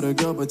 Probably got a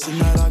girl, but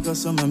tonight I got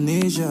some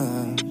amnesia.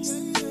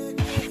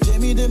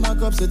 Jamie did my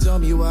cups to tell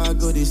me why I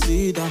go to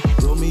see them.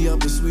 Roll me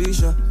up a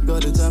swisher.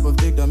 Got the type of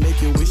dick that make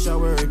you wish I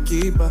were a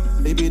keeper.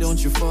 Baby,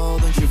 don't you fall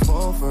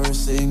for a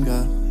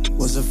singer.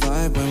 Was a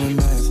vibe when we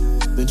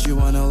met. Don't you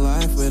want a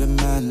life with a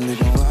man,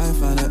 living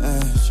life on the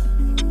edge?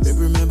 Baby,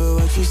 remember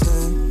what you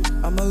said.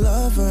 I'm a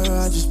lover,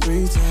 I just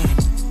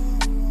pretend.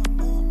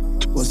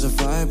 Was a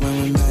vibe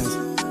when we met.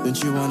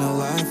 Don't you want a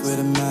life with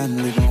a man,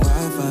 living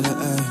life on the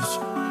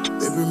edge?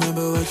 Baby,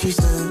 remember what you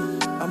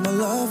said. I'm a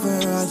lover,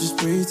 I just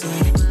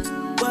pretend.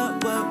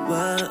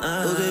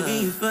 Oh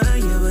baby, you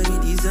find your body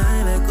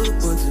design like up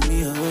to me,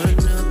 I want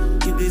know.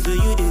 The place where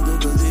you dey go,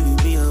 cause baby,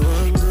 me, I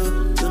want go.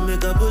 So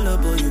make a pull up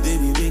on you,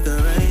 baby, make a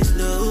ride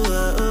slow.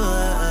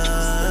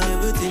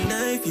 Everything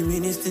 9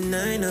 minutes to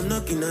 9, I'm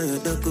knocking on your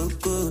door,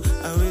 coco.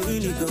 Are we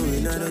really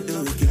going out of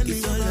door? Kick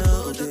it all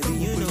out, baby,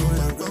 you know what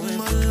I'm going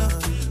for.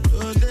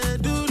 Oh, they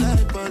do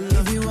like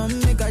bala. If you want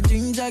make a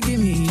ginger, give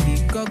me the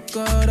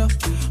cocoa.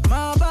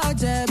 My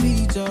body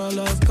beat all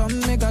us. Come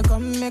make a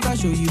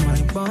show you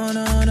my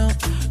banana.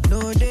 No,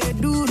 they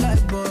do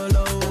like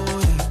bolo.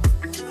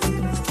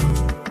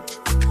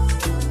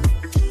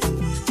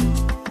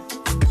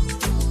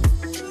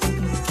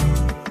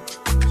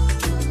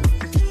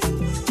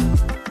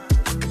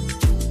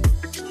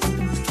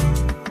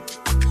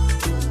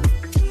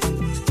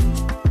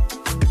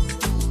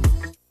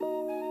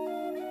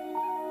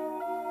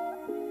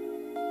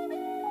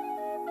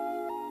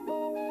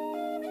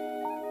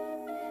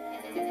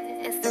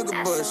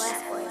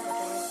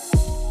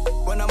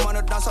 When I'm on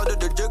the dance, I do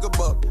the jigger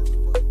bop.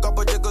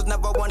 Couple jiggers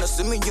never wanna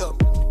see me up.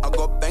 I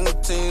got bang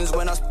teams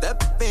when I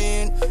step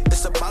in.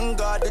 It's a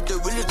banger, did you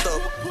really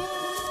top?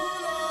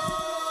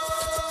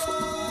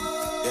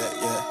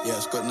 Yeah,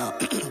 it's good now.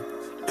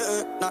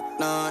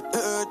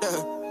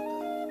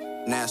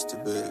 Nasty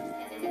baby.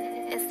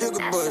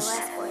 Jigger bush.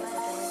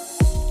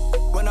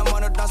 When I'm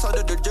on the dance, I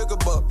do the jigger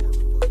bop.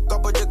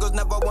 Couple jiggers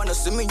never wanna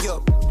see me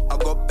up. I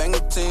got bang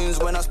teams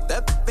when I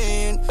step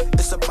in.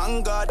 It's a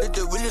banger, did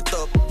you really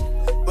top?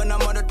 When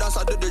I'm on the dance,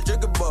 I do the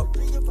jigger bop.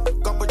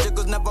 Couple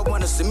jiggers never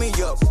wanna see me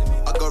up.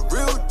 I got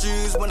real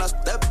G's when I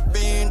step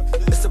in.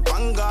 It's a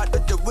banger,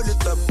 did you really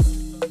top?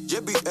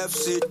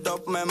 JBFC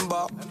top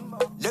member.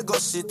 Lego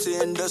City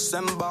in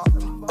December.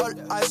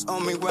 All eyes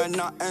on me when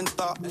I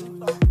enter.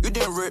 You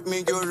didn't rate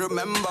me, you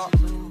remember.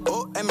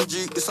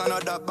 OMG is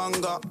another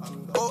banger.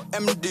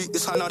 OMD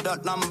is another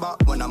number.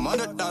 When I'm on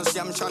the dance,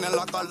 yeah, I'm shining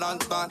like a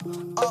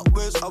lantern.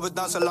 Always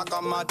dancing like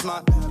a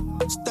madman.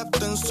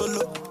 Stepped in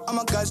solo, I'm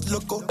a guy's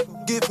loco.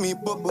 Give me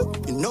bubble,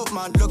 you know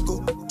my logo.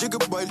 Jigger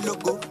boy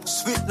logo,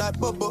 sweet like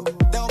bubble.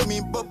 Tell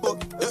me bubble,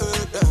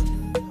 yeah.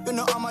 You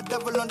know I'm a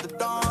devil on the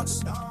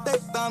dance.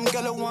 Take time,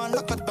 girl, I want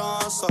like a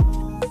dancer.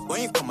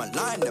 When you come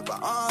online, never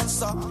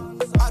answer.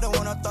 I don't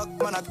wanna talk,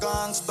 man, I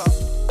can't stop.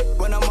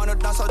 When I'm on the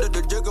dance, I do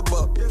the jigger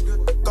bop.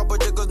 Couple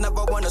jiggers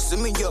never wanna see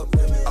me up.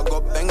 I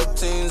got bang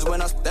teams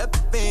when I step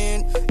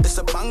in. It's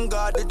a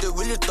banger, did you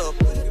really top?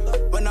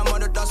 When I'm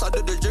on the dance, I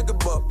do the jigger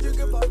bop.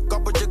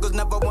 Couple jiggers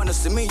never wanna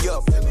see me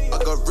up. I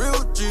got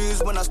real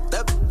G's when I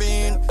step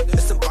in.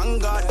 It's a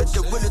banger, did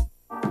you really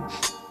top?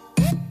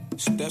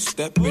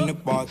 Step in the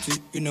party,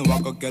 you know I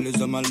got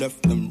girls on my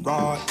left and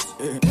right,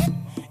 yeah.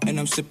 And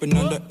I'm sipping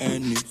on the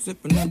Henny,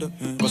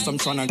 cause I'm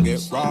tryna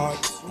get right,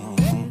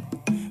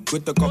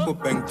 with a couple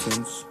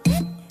bangtons,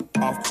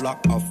 off black,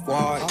 off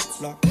white,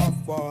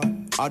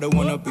 I don't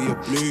wanna be a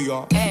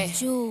player. Hey,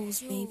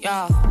 Jules,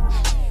 yeah.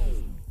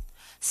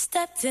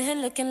 Stepped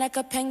in looking like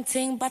a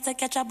painting, but to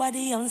catch a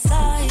body on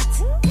sight.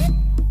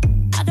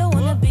 I don't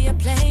wanna be a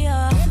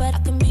player, but I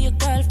can be a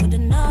girl for the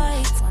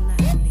night.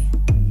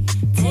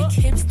 Tick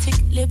hips,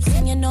 tick lips,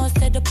 and your nose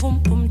said the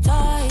pum pum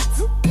tight.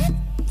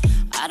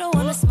 I don't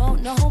wanna smoke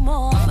no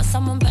more, but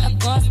someone better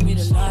pass me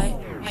the light.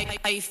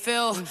 How you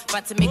feel?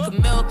 About to make a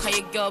meal, call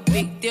your girl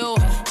big deal.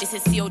 This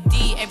is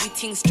COD,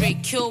 everything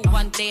straight kill.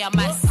 One day I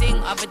might sing,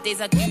 other days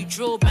I do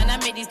drill. Man, I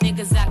make these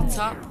niggas act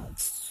up.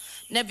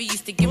 Never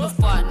used to give a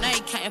fuck, now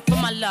you counting for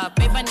my love.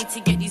 Babe, I need to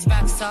get these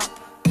racks up.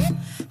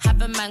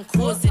 Have a man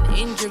causing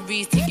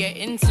injuries to get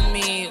into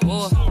me,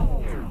 oh.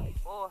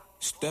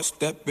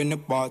 Step in the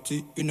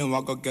party, you know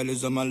I got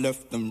girls on my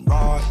left and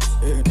right,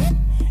 yeah.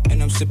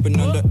 And I'm sipping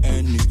on the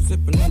Henny,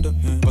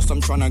 cause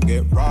I'm tryna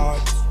get right,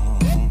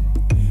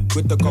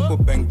 with a couple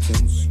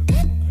bangtons,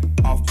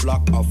 off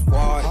black, off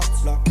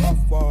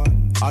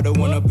white, I don't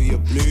wanna be a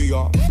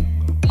player,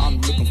 I'm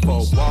looking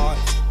for a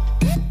wife.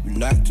 We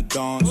like to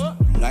dance,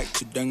 we like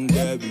to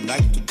dengue, we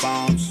like to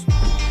bounce.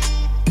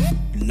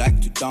 We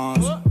like to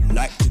dance, we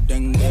like to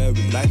dengue,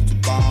 we like to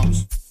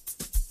bounce.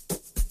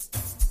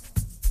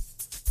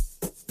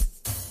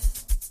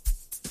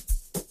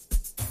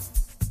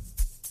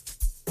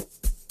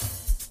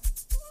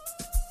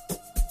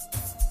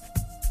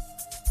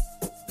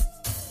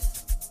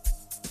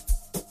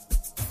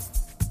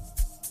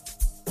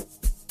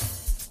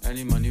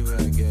 Any money where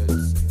I get,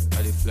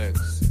 I dey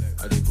flex,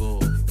 I dey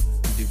ball,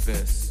 I dey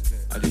vest,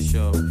 I dey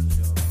shop,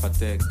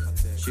 Patek,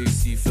 she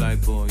see fly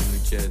boy in the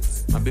jet.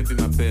 My baby,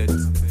 my pet,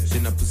 she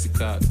na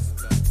pussycat.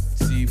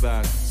 See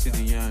back, see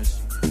the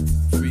yansh,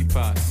 free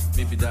pass,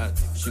 maybe that.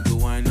 She go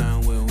wine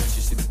and well when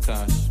she see the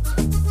cash.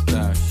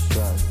 Cash,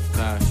 cash,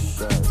 cash,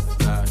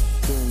 cash,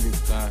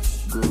 cash,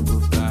 go,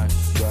 cash,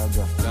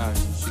 cash.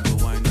 She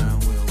go wine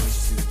and well when she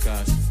see the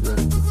cash.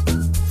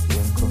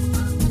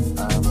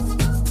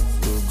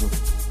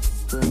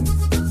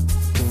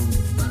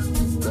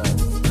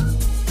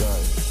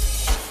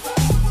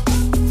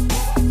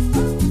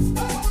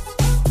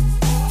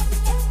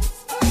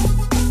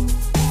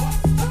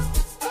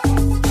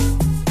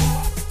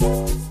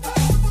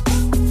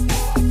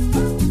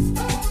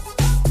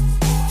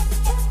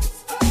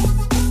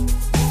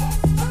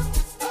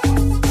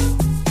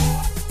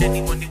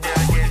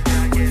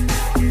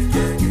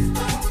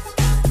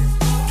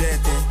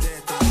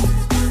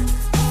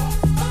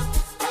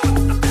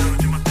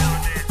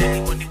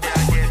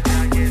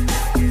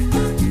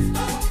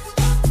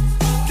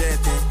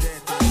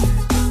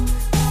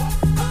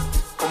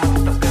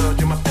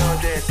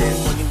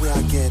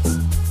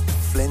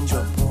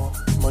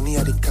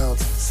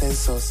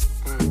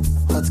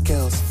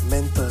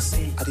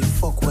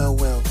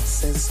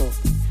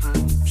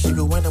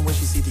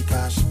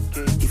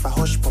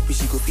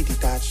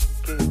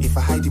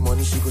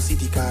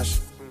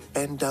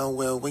 down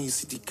well when you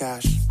see the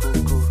cash. Go,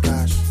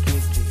 cash,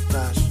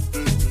 cash,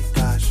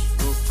 cash,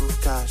 go,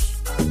 cash,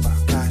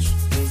 cash,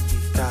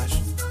 cash.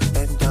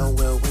 Bend down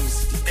well when you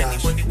see the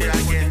cash.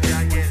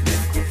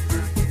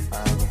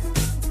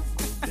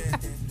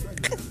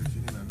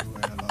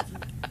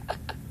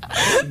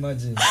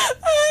 Imagine.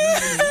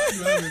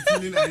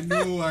 I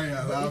know why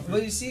you're laughing.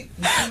 But you see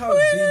how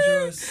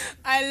dangerous.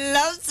 I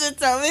love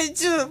Twitter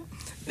with you.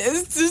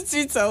 There's 2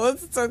 tweets I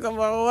want to talk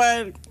about.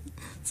 One,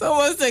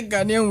 someone said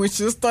Ghanaian we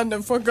should stand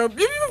the fuck up.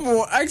 You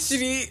people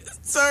actually,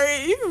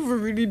 sorry, you people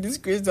really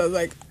disgraced us.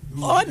 Like,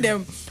 all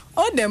them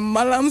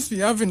malams we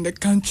have in the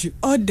country,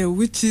 all the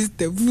witches,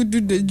 the voodoo,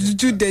 the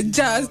juju, the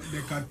jazz,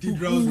 the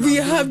cathedrals. We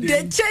have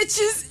the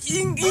churches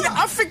in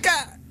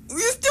Africa.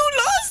 We still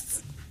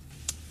lost.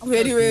 But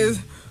anyways,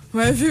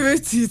 my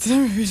favorite tweet,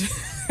 let me read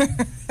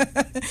it.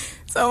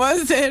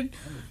 Someone said,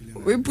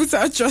 we put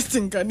our trust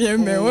in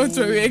Ghanaian men. What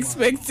were we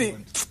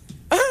expecting?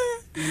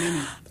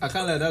 I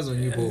can't lie, that's on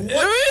you, bro.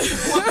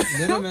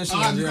 They don't mention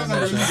Nigerian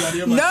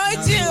men. No,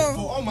 Jim.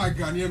 For all my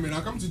Ghanaian men,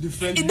 I come to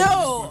defend you.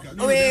 No,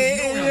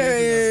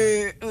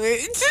 wait.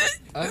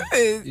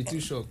 You're too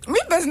shocked. Me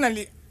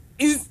personally,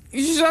 you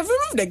should have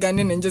removed the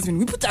Ghanaian and just been,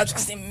 we put our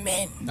trust in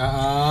men.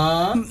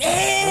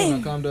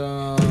 Men. Calm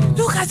down.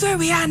 Look at where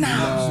we are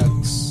now.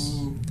 Relax.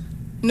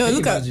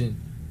 No, Can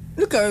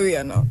look at where we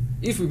are now.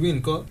 If we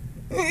win, call.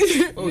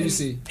 Oh, you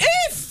see.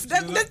 If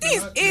the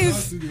thing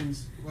is,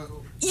 if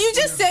you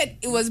just said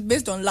it was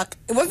based on luck,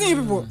 it wasn't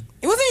you people.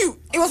 It wasn't you.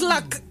 It was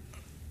luck.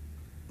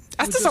 It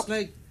was just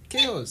like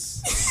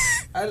chaos.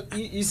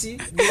 You see,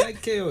 they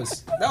like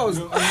chaos. That was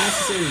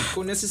unnecessary.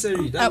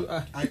 Unnecessary. Was I the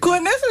one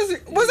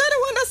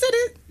that said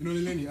it? You know,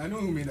 Lenny, I know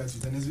who made that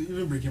tweet, and it's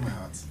even breaking my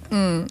heart.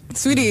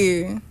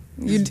 Sweetie.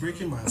 It's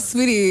breaking my heart.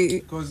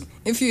 Sweetie,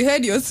 if you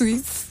heard your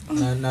tweets.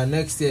 Now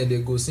next year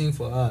they go sing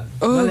for her.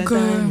 Oh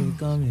God.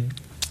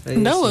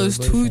 That was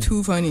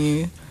too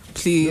funny.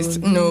 Please,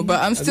 no,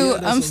 but I'm still.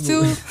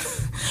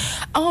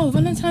 Oh,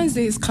 Valentine's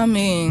Day is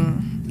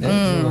coming.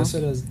 That's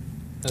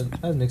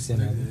next year,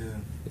 man.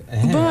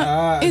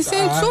 But it's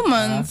in 2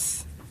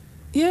 months.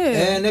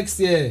 Yeah. Next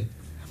year.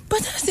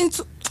 But that's in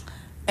 2.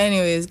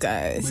 Anyways,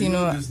 guys, but you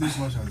know this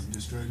much has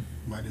destroyed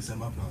my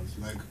December plans.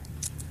 Like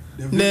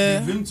the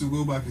film to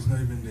go back is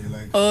not even there.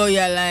 Like, oh,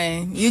 you're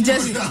lying. You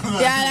just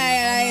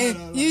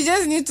You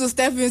just need to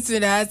step into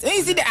that. When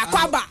you see the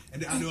aquaba,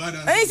 when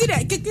you see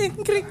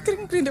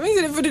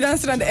the food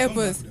dancer at the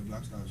airport,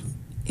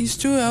 it's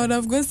true. I would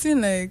have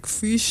gotten like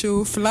free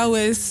show,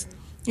 flowers,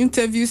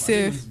 interview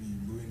safe.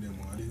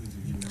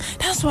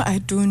 That's what I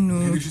don't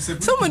know.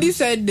 Somebody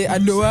said the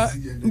Adoa.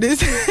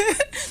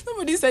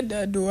 Somebody said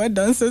the Adoa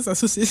Dancers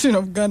Association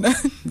of Ghana.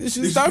 They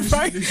should start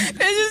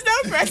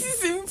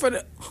practicing for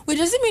the. Wait,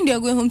 does it mean they are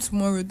going home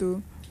tomorrow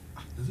though?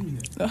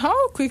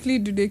 How quickly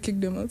do they kick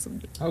them out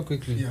of the? How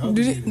quickly? Yeah,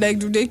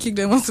 do they kick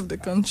them out of the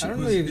country?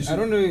 I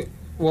don't know.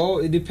 Well,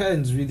 it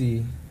depends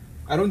really.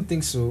 I don't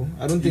think so.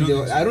 I don't think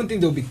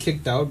they'll be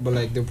kicked out, but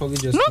like they'll probably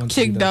just not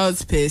kicked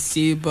out per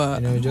se,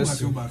 but just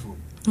too bad for.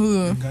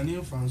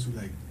 Ghanaian fans who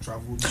like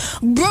traveled.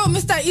 Bro,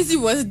 Mr. Easy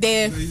was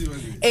there.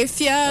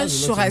 Efia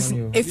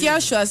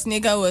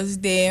Schwarzenegger was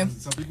there.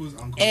 Some people's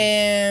uncle.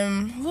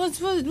 What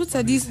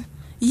are these?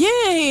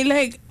 Yeah,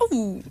 like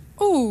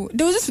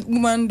there was this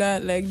woman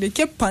that like they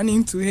kept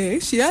panning to her.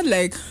 She had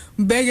like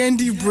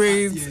burgundy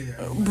braids,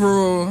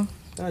 bro.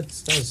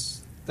 That's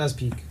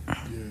peak.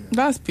 Yeah.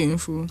 That's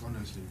painful.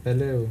 Honestly.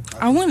 Hello.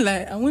 I won't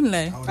lie.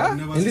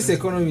 In this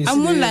economy, I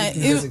won't lie.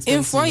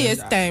 In 4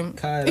 years' time,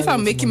 if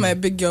I'm making my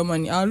big girl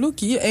money, I'll look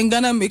here and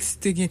Ghana makes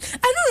it again.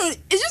 I don't know.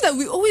 It's just that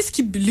we always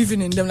keep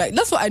believing in them. Like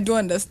that's what I don't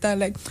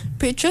understand. Like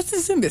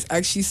patriotism is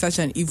actually such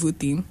an evil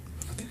thing.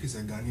 It's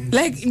a Ghanaian.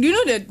 Like, you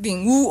know that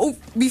thing?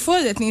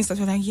 Before the thing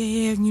started, like,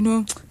 yeah, you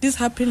know, this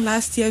happened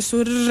last year.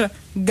 So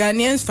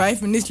Ghanaians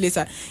 5 minutes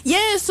later,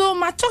 yeah. So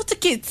my church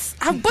tickets,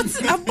 I bought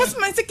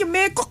my ticket,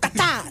 make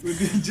Qatar. With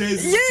the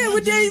jerseys. Yeah,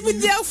 with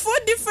their 4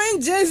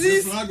 different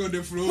jerseys. The flag on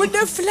the floor. With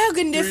the flag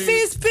on the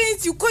face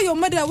paint. You call your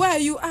mother, where are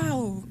you?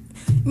 Oh,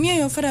 me and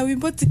your father, we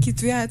bought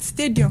tickets. We are at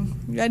stadium.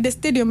 We are at the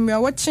stadium. We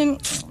are watching.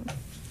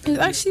 It's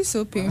actually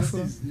so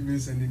painful. Even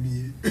sending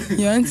me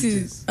your auntie.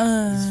 It's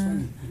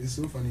funny. It's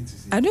so funny to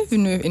see. I don't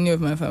even know if any of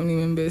my family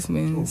members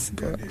means.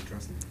 Trust me.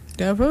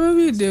 They are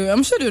probably there.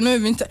 I'm sure they'll not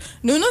even.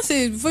 They'll not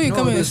say it before you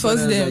come and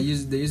force them. They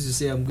used to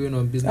say, "I'm going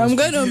on business." I'm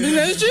going on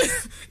business trip.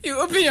 You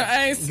open your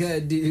eyes. Get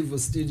a deal for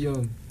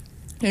stadium.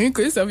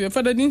 Because of your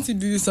father didn't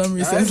do some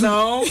research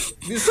now.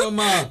 This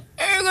summer.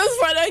 Because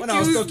father when I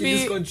was stuck in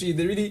this country,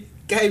 the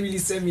guy really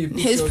sent me a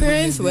picture. His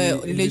parents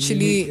were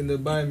literally in the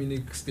Bayern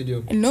Munich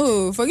stadium.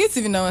 No, forget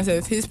even that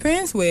myself. His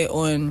parents were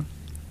on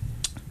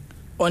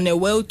a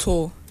world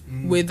tour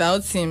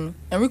without him.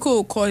 Enrico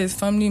will call his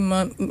family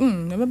members,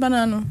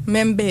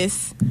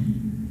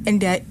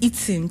 and they are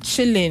eating,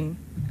 chilling.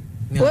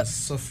 What?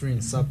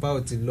 Suffering,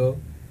 support law.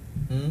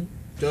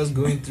 Just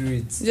going through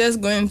it. Just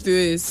going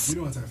through it. You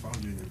know what I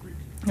found during the break?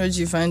 What did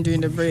you find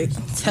during the break?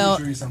 Tell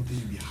me something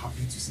you'd be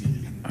happy to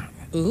see.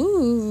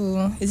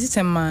 Ooh, is it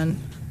a man?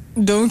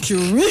 Don't kill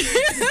me.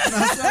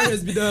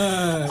 Suarez be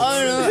done.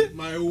 Oh no.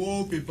 My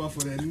wallpaper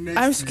for the next.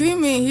 I'm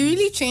screaming. He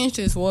really changed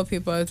his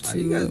wallpaper too.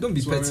 You guys don't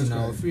be petty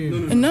now.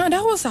 No,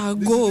 that was our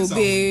goal,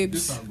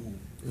 babes.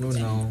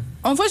 No.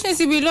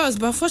 Unfortunately, we lost,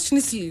 but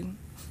fortunately,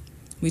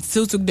 we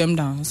still took them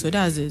down. So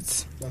that's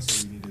it.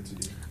 That's what we needed to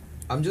do.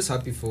 I'm just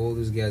happy for all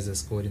those guys that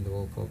scored in the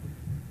World Cup.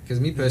 Because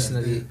me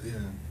personally,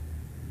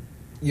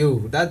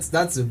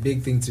 that's a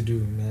big thing to do,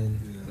 man.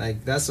 Yeah.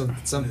 Like that's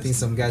something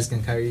some guys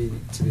can carry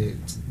to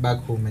back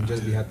home and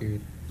just be happy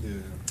with.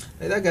 Yeah.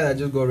 Like that guy that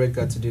just got a red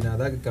card today now,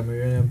 that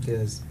Cameroonian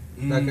players,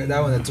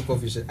 that one that took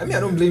off his shirt. I mean, I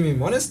don't blame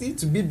him. Honestly,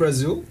 to beat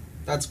Brazil,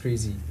 that's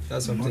crazy.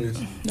 That's something.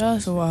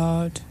 That's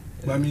wild.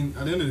 But I mean,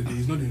 at the end of the day,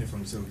 he's not doing it for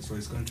himself. It's for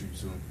his country.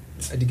 So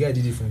the guy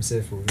did it for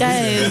himself.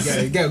 Guys,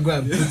 the guy go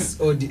and put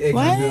all the egg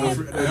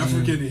in the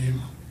African in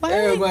him.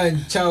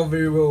 Everyone chow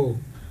very well.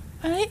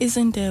 Why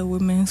isn't there a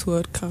women's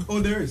World Cup? Oh,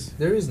 there is.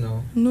 There is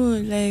now. No,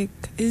 like,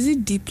 is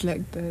it deep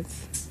like that?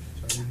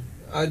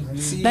 I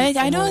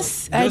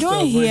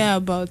don't hear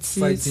about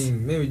fighting.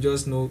 it. Maybe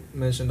just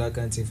mention that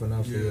kind of thing for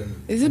now. Yeah.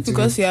 Is it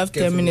because you have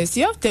 10 minutes?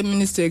 You have 10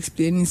 minutes to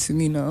explain it to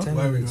me now.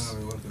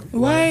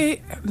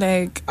 Why?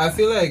 Like, I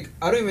feel like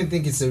I don't even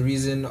think it's a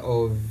reason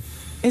of.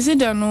 Is it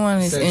that no one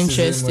is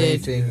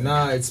interested?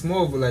 Nah, it's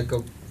more of like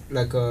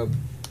a.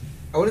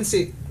 I wouldn't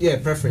say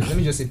preference. Let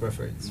me just say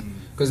preference,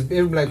 because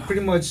like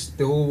pretty much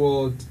the whole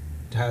world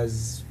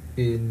has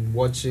been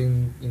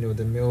watching,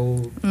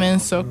 the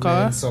men's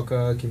soccer. So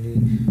it'll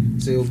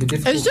be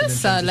difficult. It's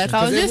just sad. Like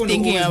I was just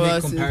thinking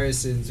about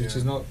comparisons, which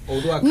is not.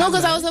 Although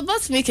because I was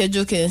about to make a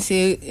joke and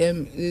say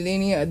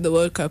Lenny at the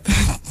World Cup.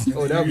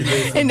 Oh, that would be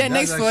great. In the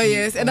next 4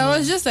 years, and I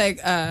was just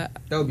like, that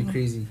would be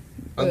crazy.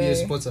 I'll be a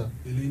spotter.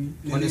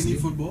 Honestly,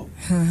 football.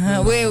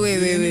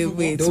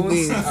 Wait.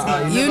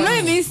 You not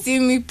even see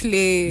me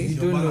play.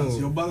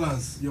 Your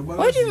balance.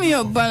 What do you mean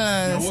your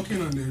balance? You're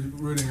walking on the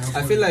road.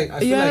 I feel like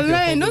you're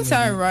lying. Don't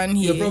try to run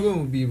here. Your problem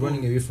would be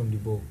running away from the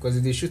ball, because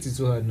if they shoot it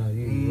too hard now,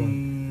 you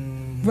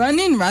run.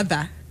 Running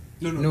rather.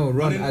 No,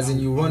 run as in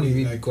you run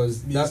away,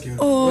 because when they shoot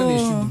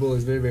the ball,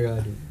 it's very very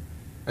hard.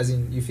 As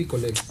in you feel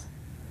collect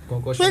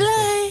concussion. But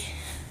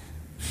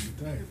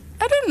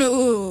I don't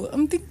know.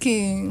 I'm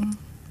thinking.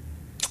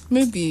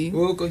 Maybe.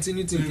 We'll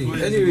continue thinking.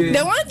 Anyway.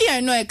 The one thing I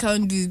know I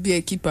can't do is be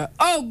a keeper.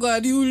 Oh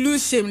God, you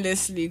lose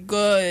shamelessly.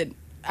 God,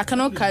 I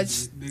cannot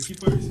catch. The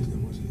keeper receives the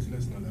most hits.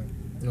 Let's not lie.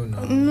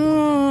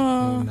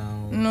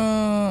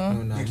 No.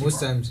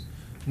 Most times.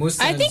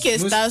 I think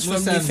it starts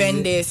from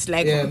defenders.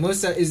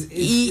 Most times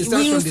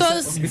it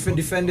starts from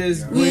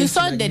defenders. We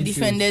saw the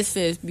defenders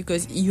first,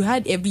 because you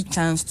had every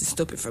chance to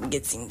stop it from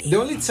getting there. The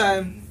only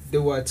time they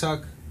will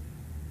attack,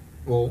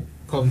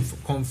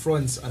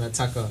 confronts an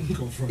attacker.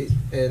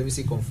 Let me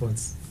say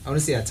confronts. I want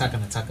to say attack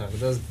an attacker.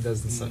 Do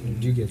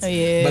you get?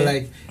 Yeah. But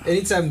like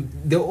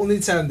the only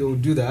time they will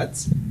do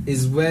that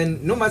is when,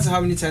 no matter how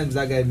many times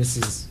that guy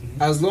misses,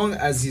 as long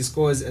as he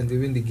scores and they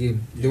win the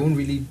game, they won't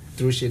really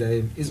throw shade at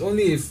him. It's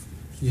only if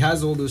he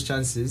has all those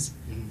chances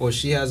or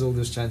she has all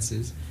those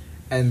chances,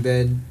 and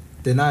then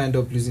they now end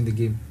up losing the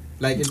game.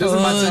 Like it doesn't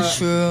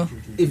matter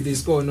if they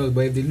score or not,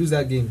 but if they lose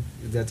that game,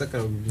 the attacker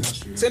will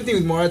lose. Same thing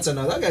with Morata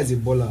now. That guy's a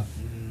baller.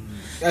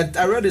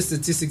 I read a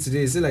statistic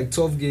today. It's like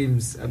 12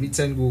 games, I beat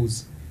 10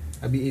 goals,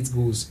 I beat 8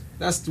 goals.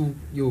 That's too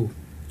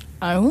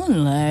I won't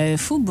lie.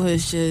 Football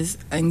is just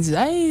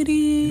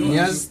anxiety. He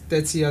has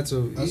 30 out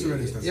of.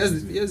 He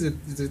has the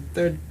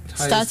third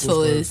highest stats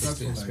for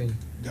us. In Spain.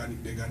 The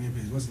Ghanaian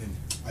players. What's his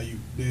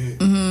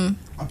name?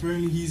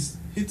 Apparently, he's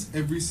hit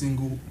every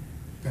single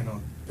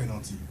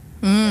penalty.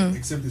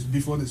 Except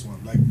before this one.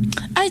 Like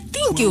I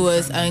think it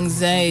was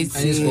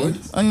anxiety.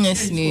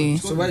 Honestly.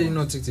 So why did you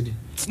not take today?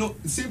 No,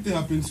 the same thing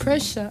happens.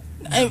 Pressure.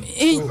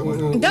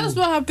 That's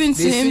what happened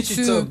to him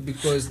too. It up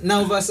because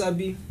now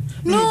Vasabi.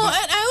 No,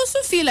 and I also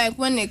feel like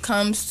when it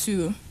comes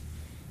to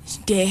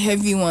the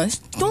heavy ones,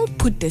 don't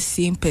put the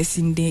same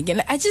person there again.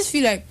 Like, I just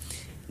feel like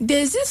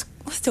there's this.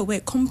 What's the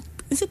word?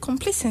 Is it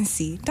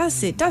complacency?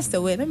 That's it. That's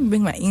the word. Let me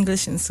bring my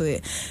English into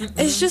it.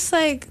 It's just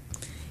like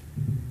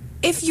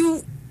it's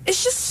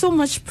just so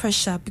much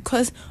pressure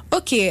because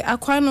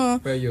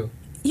Aquano.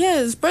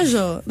 Yes,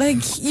 pressure. Like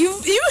you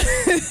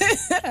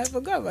I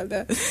forgot about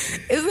that.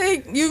 It's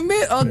like you've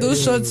made all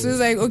those shots. So it's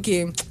like,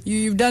 okay,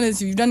 you've done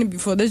it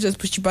before. Let's just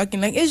push you back in.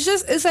 Like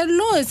it's a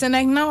lot. And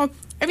like now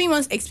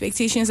everyone's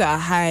expectations are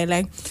high.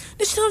 Like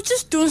they should have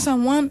just done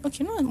someone.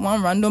 Okay, not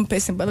one random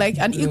person, but like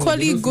an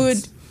equally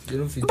good. But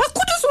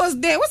Kudus was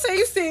there. What are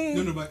you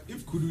saying? No, but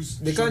if Kudus,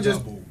 they can't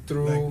just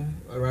throw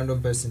a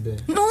random person there.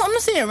 No, I'm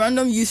not saying a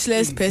random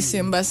useless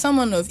person, but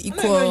someone of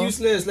equal. Not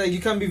useless. Like you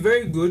can be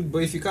very good,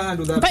 but if you can't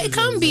handle that, but it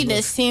can't be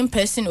the same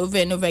person over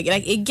and over again.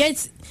 Like it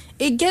gets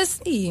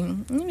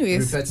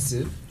anyways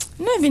repetitive.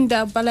 Not even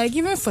that, but like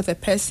even for the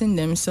person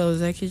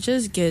themselves, like it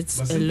just gets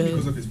a lot.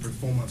 Because of his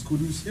performance,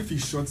 Kudus, if he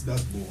shot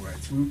that ball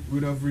right, we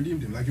would have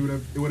redeemed him. Like it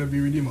would have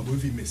been redeemable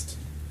if he missed.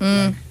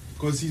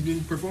 Because he's been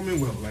performing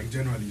well, like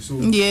generally. So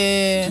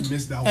yeah, he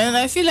missed that one. And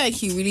I feel like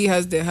he really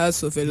has the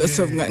hearts of a lot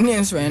of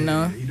Ghanaians right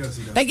now. He does.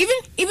 Like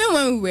even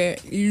when we were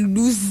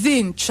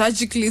losing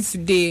tragically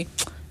today,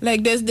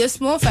 Like there's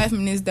small 5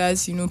 minutes that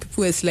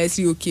people were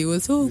slightly okay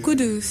with. Oh,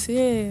 kudos,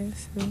 yeah.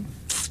 So.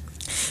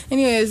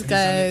 Anyways,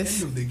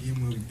 guys. At the end of the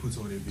game where we put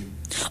all the game.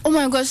 Oh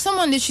my gosh!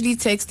 Someone literally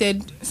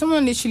texted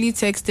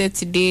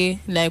today,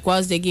 like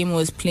whilst the game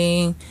was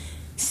playing,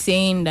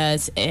 saying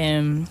that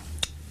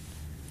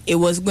it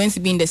was going to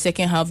be in the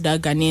second half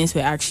that Ghanaians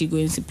were actually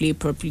going to play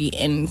properly.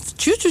 And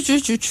true.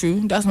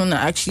 That's when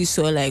I actually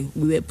saw like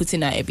we were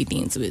putting our everything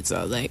into it. So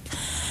I was like,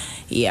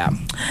 yeah.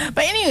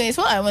 But anyways,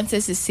 what I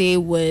wanted to say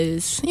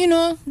was,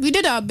 we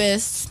did our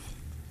best,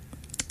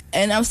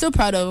 and I'm still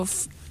proud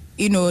of,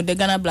 the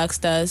Ghana Black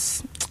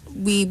Stars.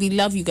 We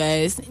love you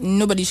guys.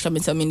 Nobody should come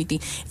and tell me anything.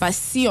 If I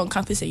see you on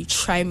campus and you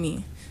try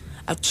me,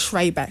 I'll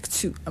try back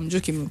too. I'm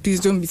joking.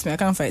 Please don't beat me. I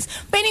can't fight.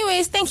 But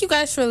anyways, thank you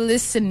guys for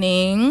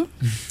listening.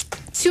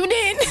 Tune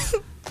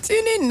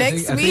in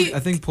next week. I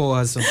think Paul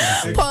has something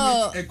to say.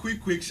 Paul. A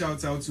quick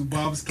shout out to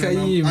Babs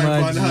Can you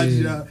Ivan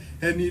imagine? Haja,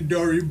 Henny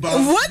Dory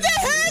Babs. What the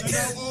heck?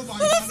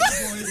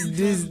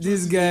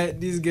 This guy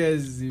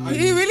is...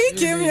 He really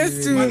came here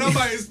too. My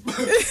number is...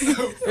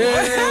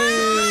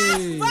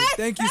 Hey!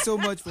 Thank you so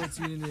much for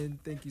tuning in.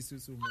 Thank you so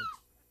much.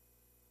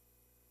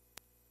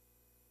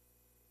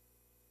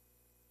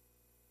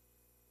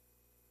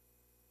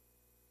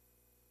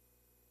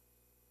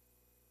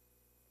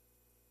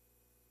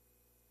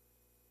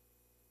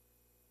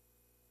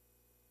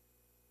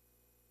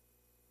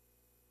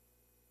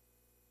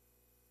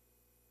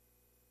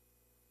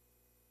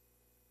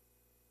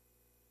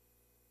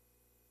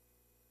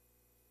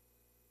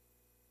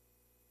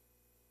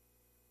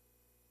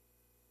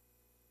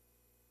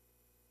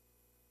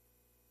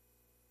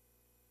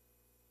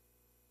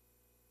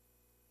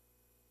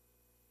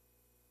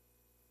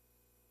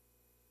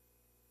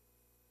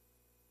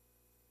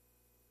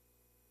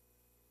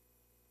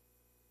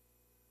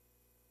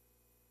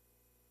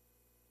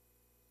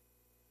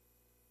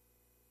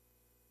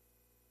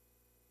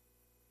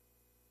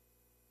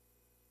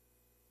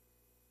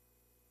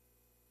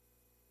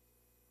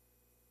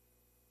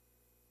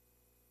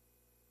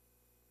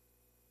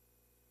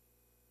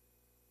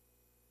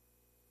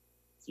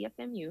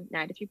 CFMU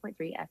 93.3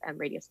 FM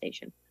radio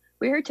station.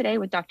 We're here today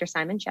with Dr.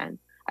 Simon Chen,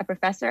 a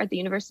professor at the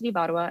University of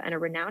Ottawa and a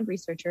renowned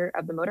researcher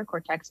of the motor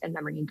cortex and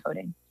memory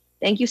encoding.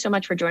 Thank you so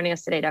much for joining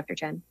us today, Dr.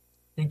 Chen.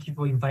 Thank you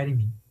for inviting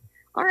me.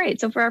 All right,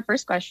 so for our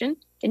first question,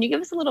 can you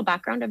give us a little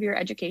background of your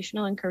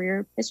educational and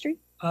career history?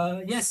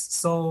 Yes,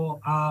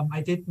 so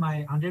I did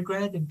my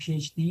undergrad and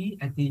PhD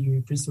at the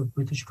University of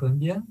British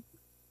Columbia,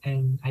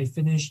 and I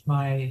finished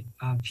my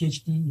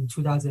PhD in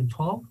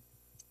 2012.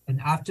 And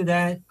after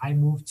that, I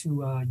moved to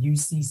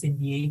UC San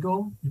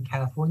Diego in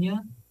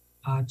California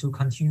to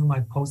continue my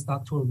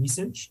postdoctoral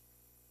research.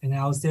 And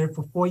I was there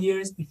for 4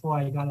 years before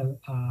I got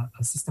a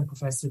assistant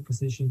professor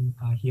position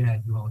here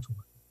at U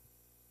Ottawa.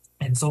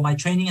 And so my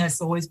training has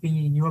always been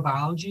in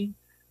neurobiology.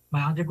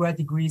 My undergrad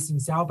degree is in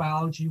cell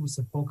biology with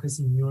a focus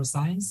in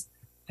neuroscience.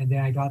 And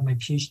then I got my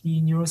PhD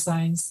in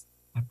neuroscience.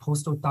 My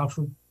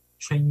postdoctoral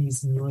training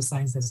is in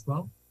neuroscience as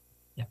well.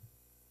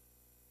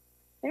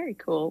 Very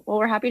cool. Well,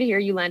 we're happy to hear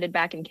you landed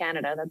back in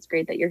Canada. That's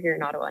great that you're here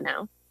in Ottawa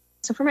now.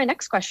 So for my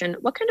next question,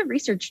 what kind of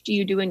research do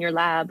you do in your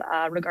lab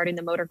regarding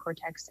the motor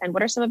cortex? And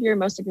what are some of your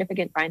most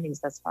significant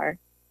findings thus far?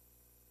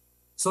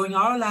 So in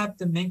our lab,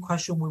 the main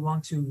question we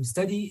want to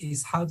study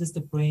is how does the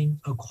brain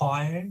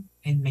acquire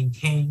and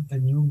maintain a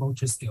new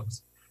motor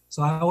skills?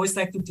 So I always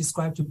like to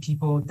describe to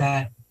people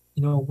that,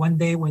 one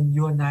day when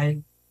you and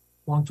I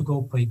want to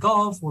go play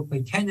golf or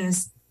play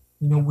tennis,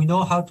 we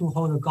know how to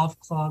hold a golf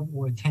club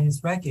or a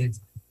tennis racket.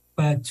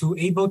 But to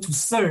able to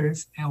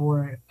serve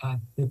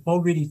the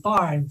ball really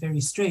far and very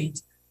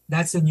straight,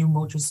 that's a new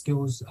motor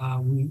skills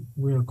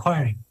we're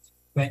acquiring.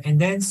 Right? And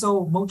then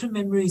so motor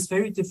memory is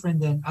very different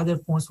than other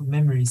forms of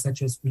memory,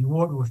 such as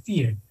reward or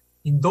fear.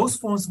 In those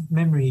forms of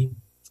memory,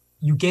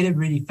 you get it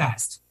really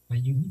fast.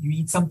 Right? You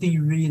eat something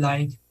you really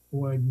like,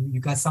 or you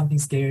got something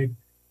scared,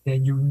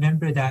 then you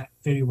remember that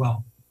very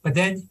well. But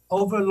then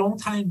over a long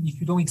time, if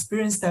you don't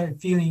experience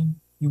that feeling,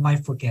 you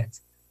might forget.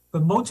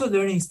 But motor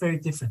learning is very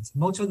different.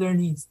 Motor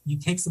learning, you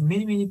take some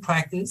many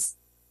practice,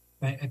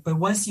 right? But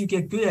once you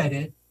get good at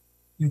it,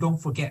 you don't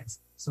forget.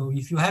 So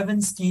if you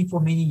haven't skied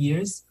for many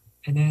years,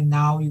 and then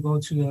now you go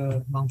to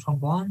the Mount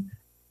Tremblant,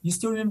 you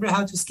still remember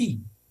how to ski.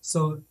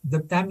 So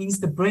that means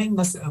the brain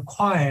must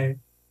acquire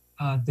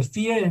the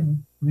fear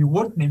and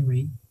reward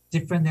memory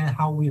different than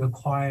how we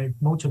acquire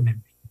motor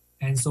memory.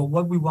 And so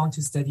what we want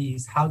to study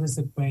is how does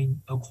the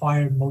brain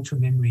acquire motor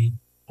memory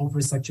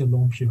over such a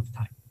long period of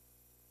time.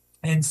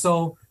 And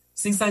so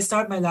since I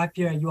started my lab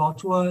here at U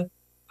Ottawa,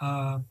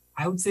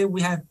 I would say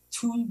we have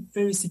two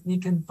very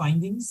significant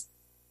findings.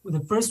 The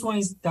first one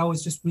is that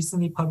was just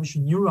recently published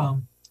in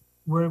Neuron,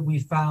 where we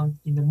found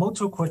in the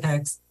motor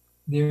cortex,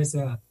 there's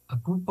a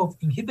group of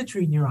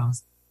inhibitory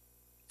neurons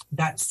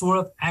that sort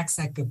of acts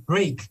like a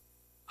brake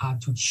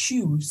to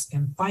choose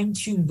and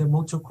fine-tune the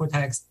motor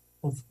cortex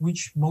of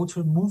which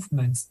motor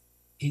movements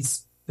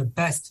is the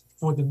best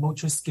for the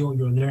motor skill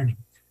you're learning.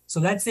 So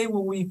let's say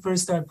when we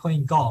first start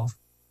playing golf,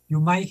 you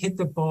might hit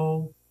the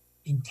ball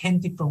in 10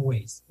 different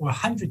ways or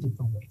 100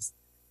 different ways.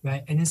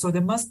 right? And then so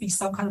there must be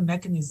some kind of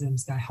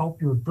mechanisms that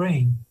help your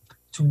brain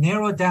to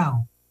narrow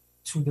down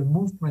to the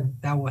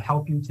movement that will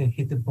help you to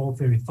hit the ball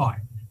very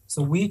far.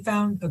 So we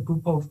found a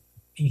group of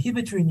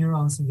inhibitory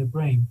neurons in the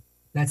brain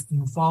that's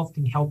involved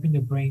in helping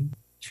the brain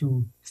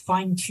to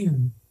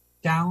fine-tune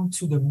down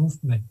to the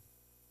movement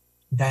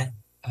that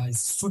is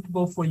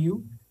suitable for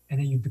you, and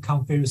then you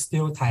become very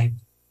stereotyped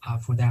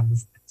for that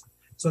movement.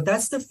 So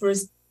that's the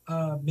first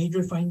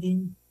major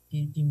finding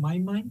in my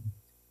mind.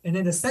 And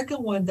then the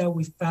second one that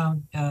we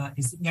found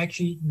is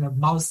actually in a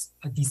mouse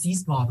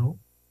disease model,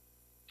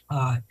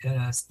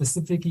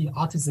 specifically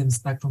autism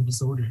spectrum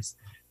disorders.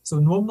 So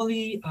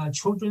normally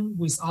children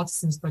with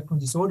autism spectrum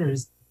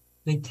disorders,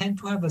 they tend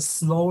to have a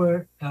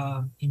slower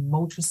in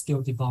motor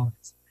skill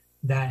development,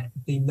 that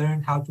they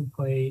learn how to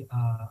play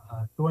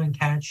throw and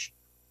catch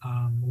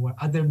or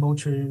other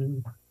motor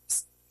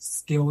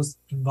skills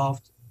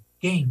involved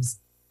games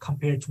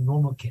compared to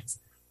normal kids.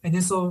 And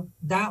then so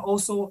that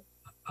also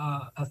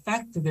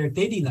affect their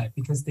daily life,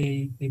 because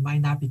they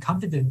might not be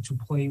confident to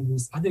play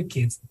with other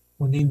kids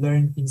when they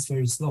learn things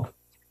very slow.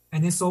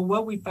 And then so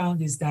what we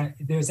found is that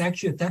there's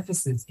actually a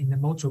deficit in the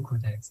motor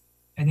cortex,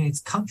 and it's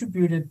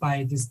contributed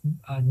by this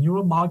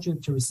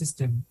neuromodulatory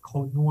system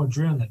called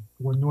noradrenaline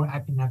or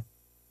norepinephrine.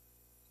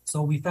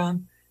 So we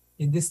found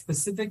in this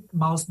specific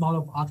mouse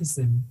model of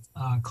autism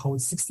called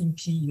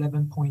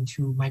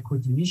 16p11.2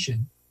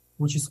 microdeletion,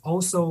 which is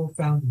also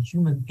found in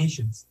human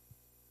patients,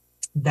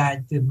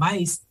 that the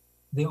mice,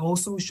 they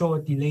also show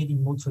a delay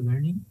in motor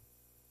learning.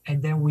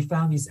 And then we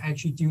found it's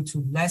actually due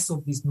to less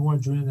of this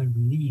noradrenaline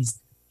release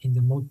in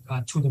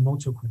the to the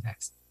motor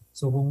cortex.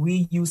 So when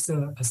we use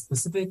a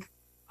specific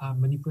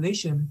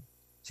manipulation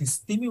to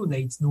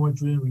stimulate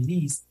noradrenaline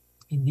release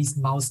in these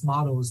mouse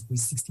models with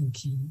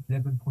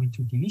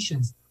 16p11.2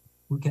 deletions,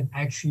 we can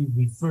actually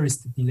reverse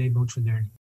the delayed motor learning.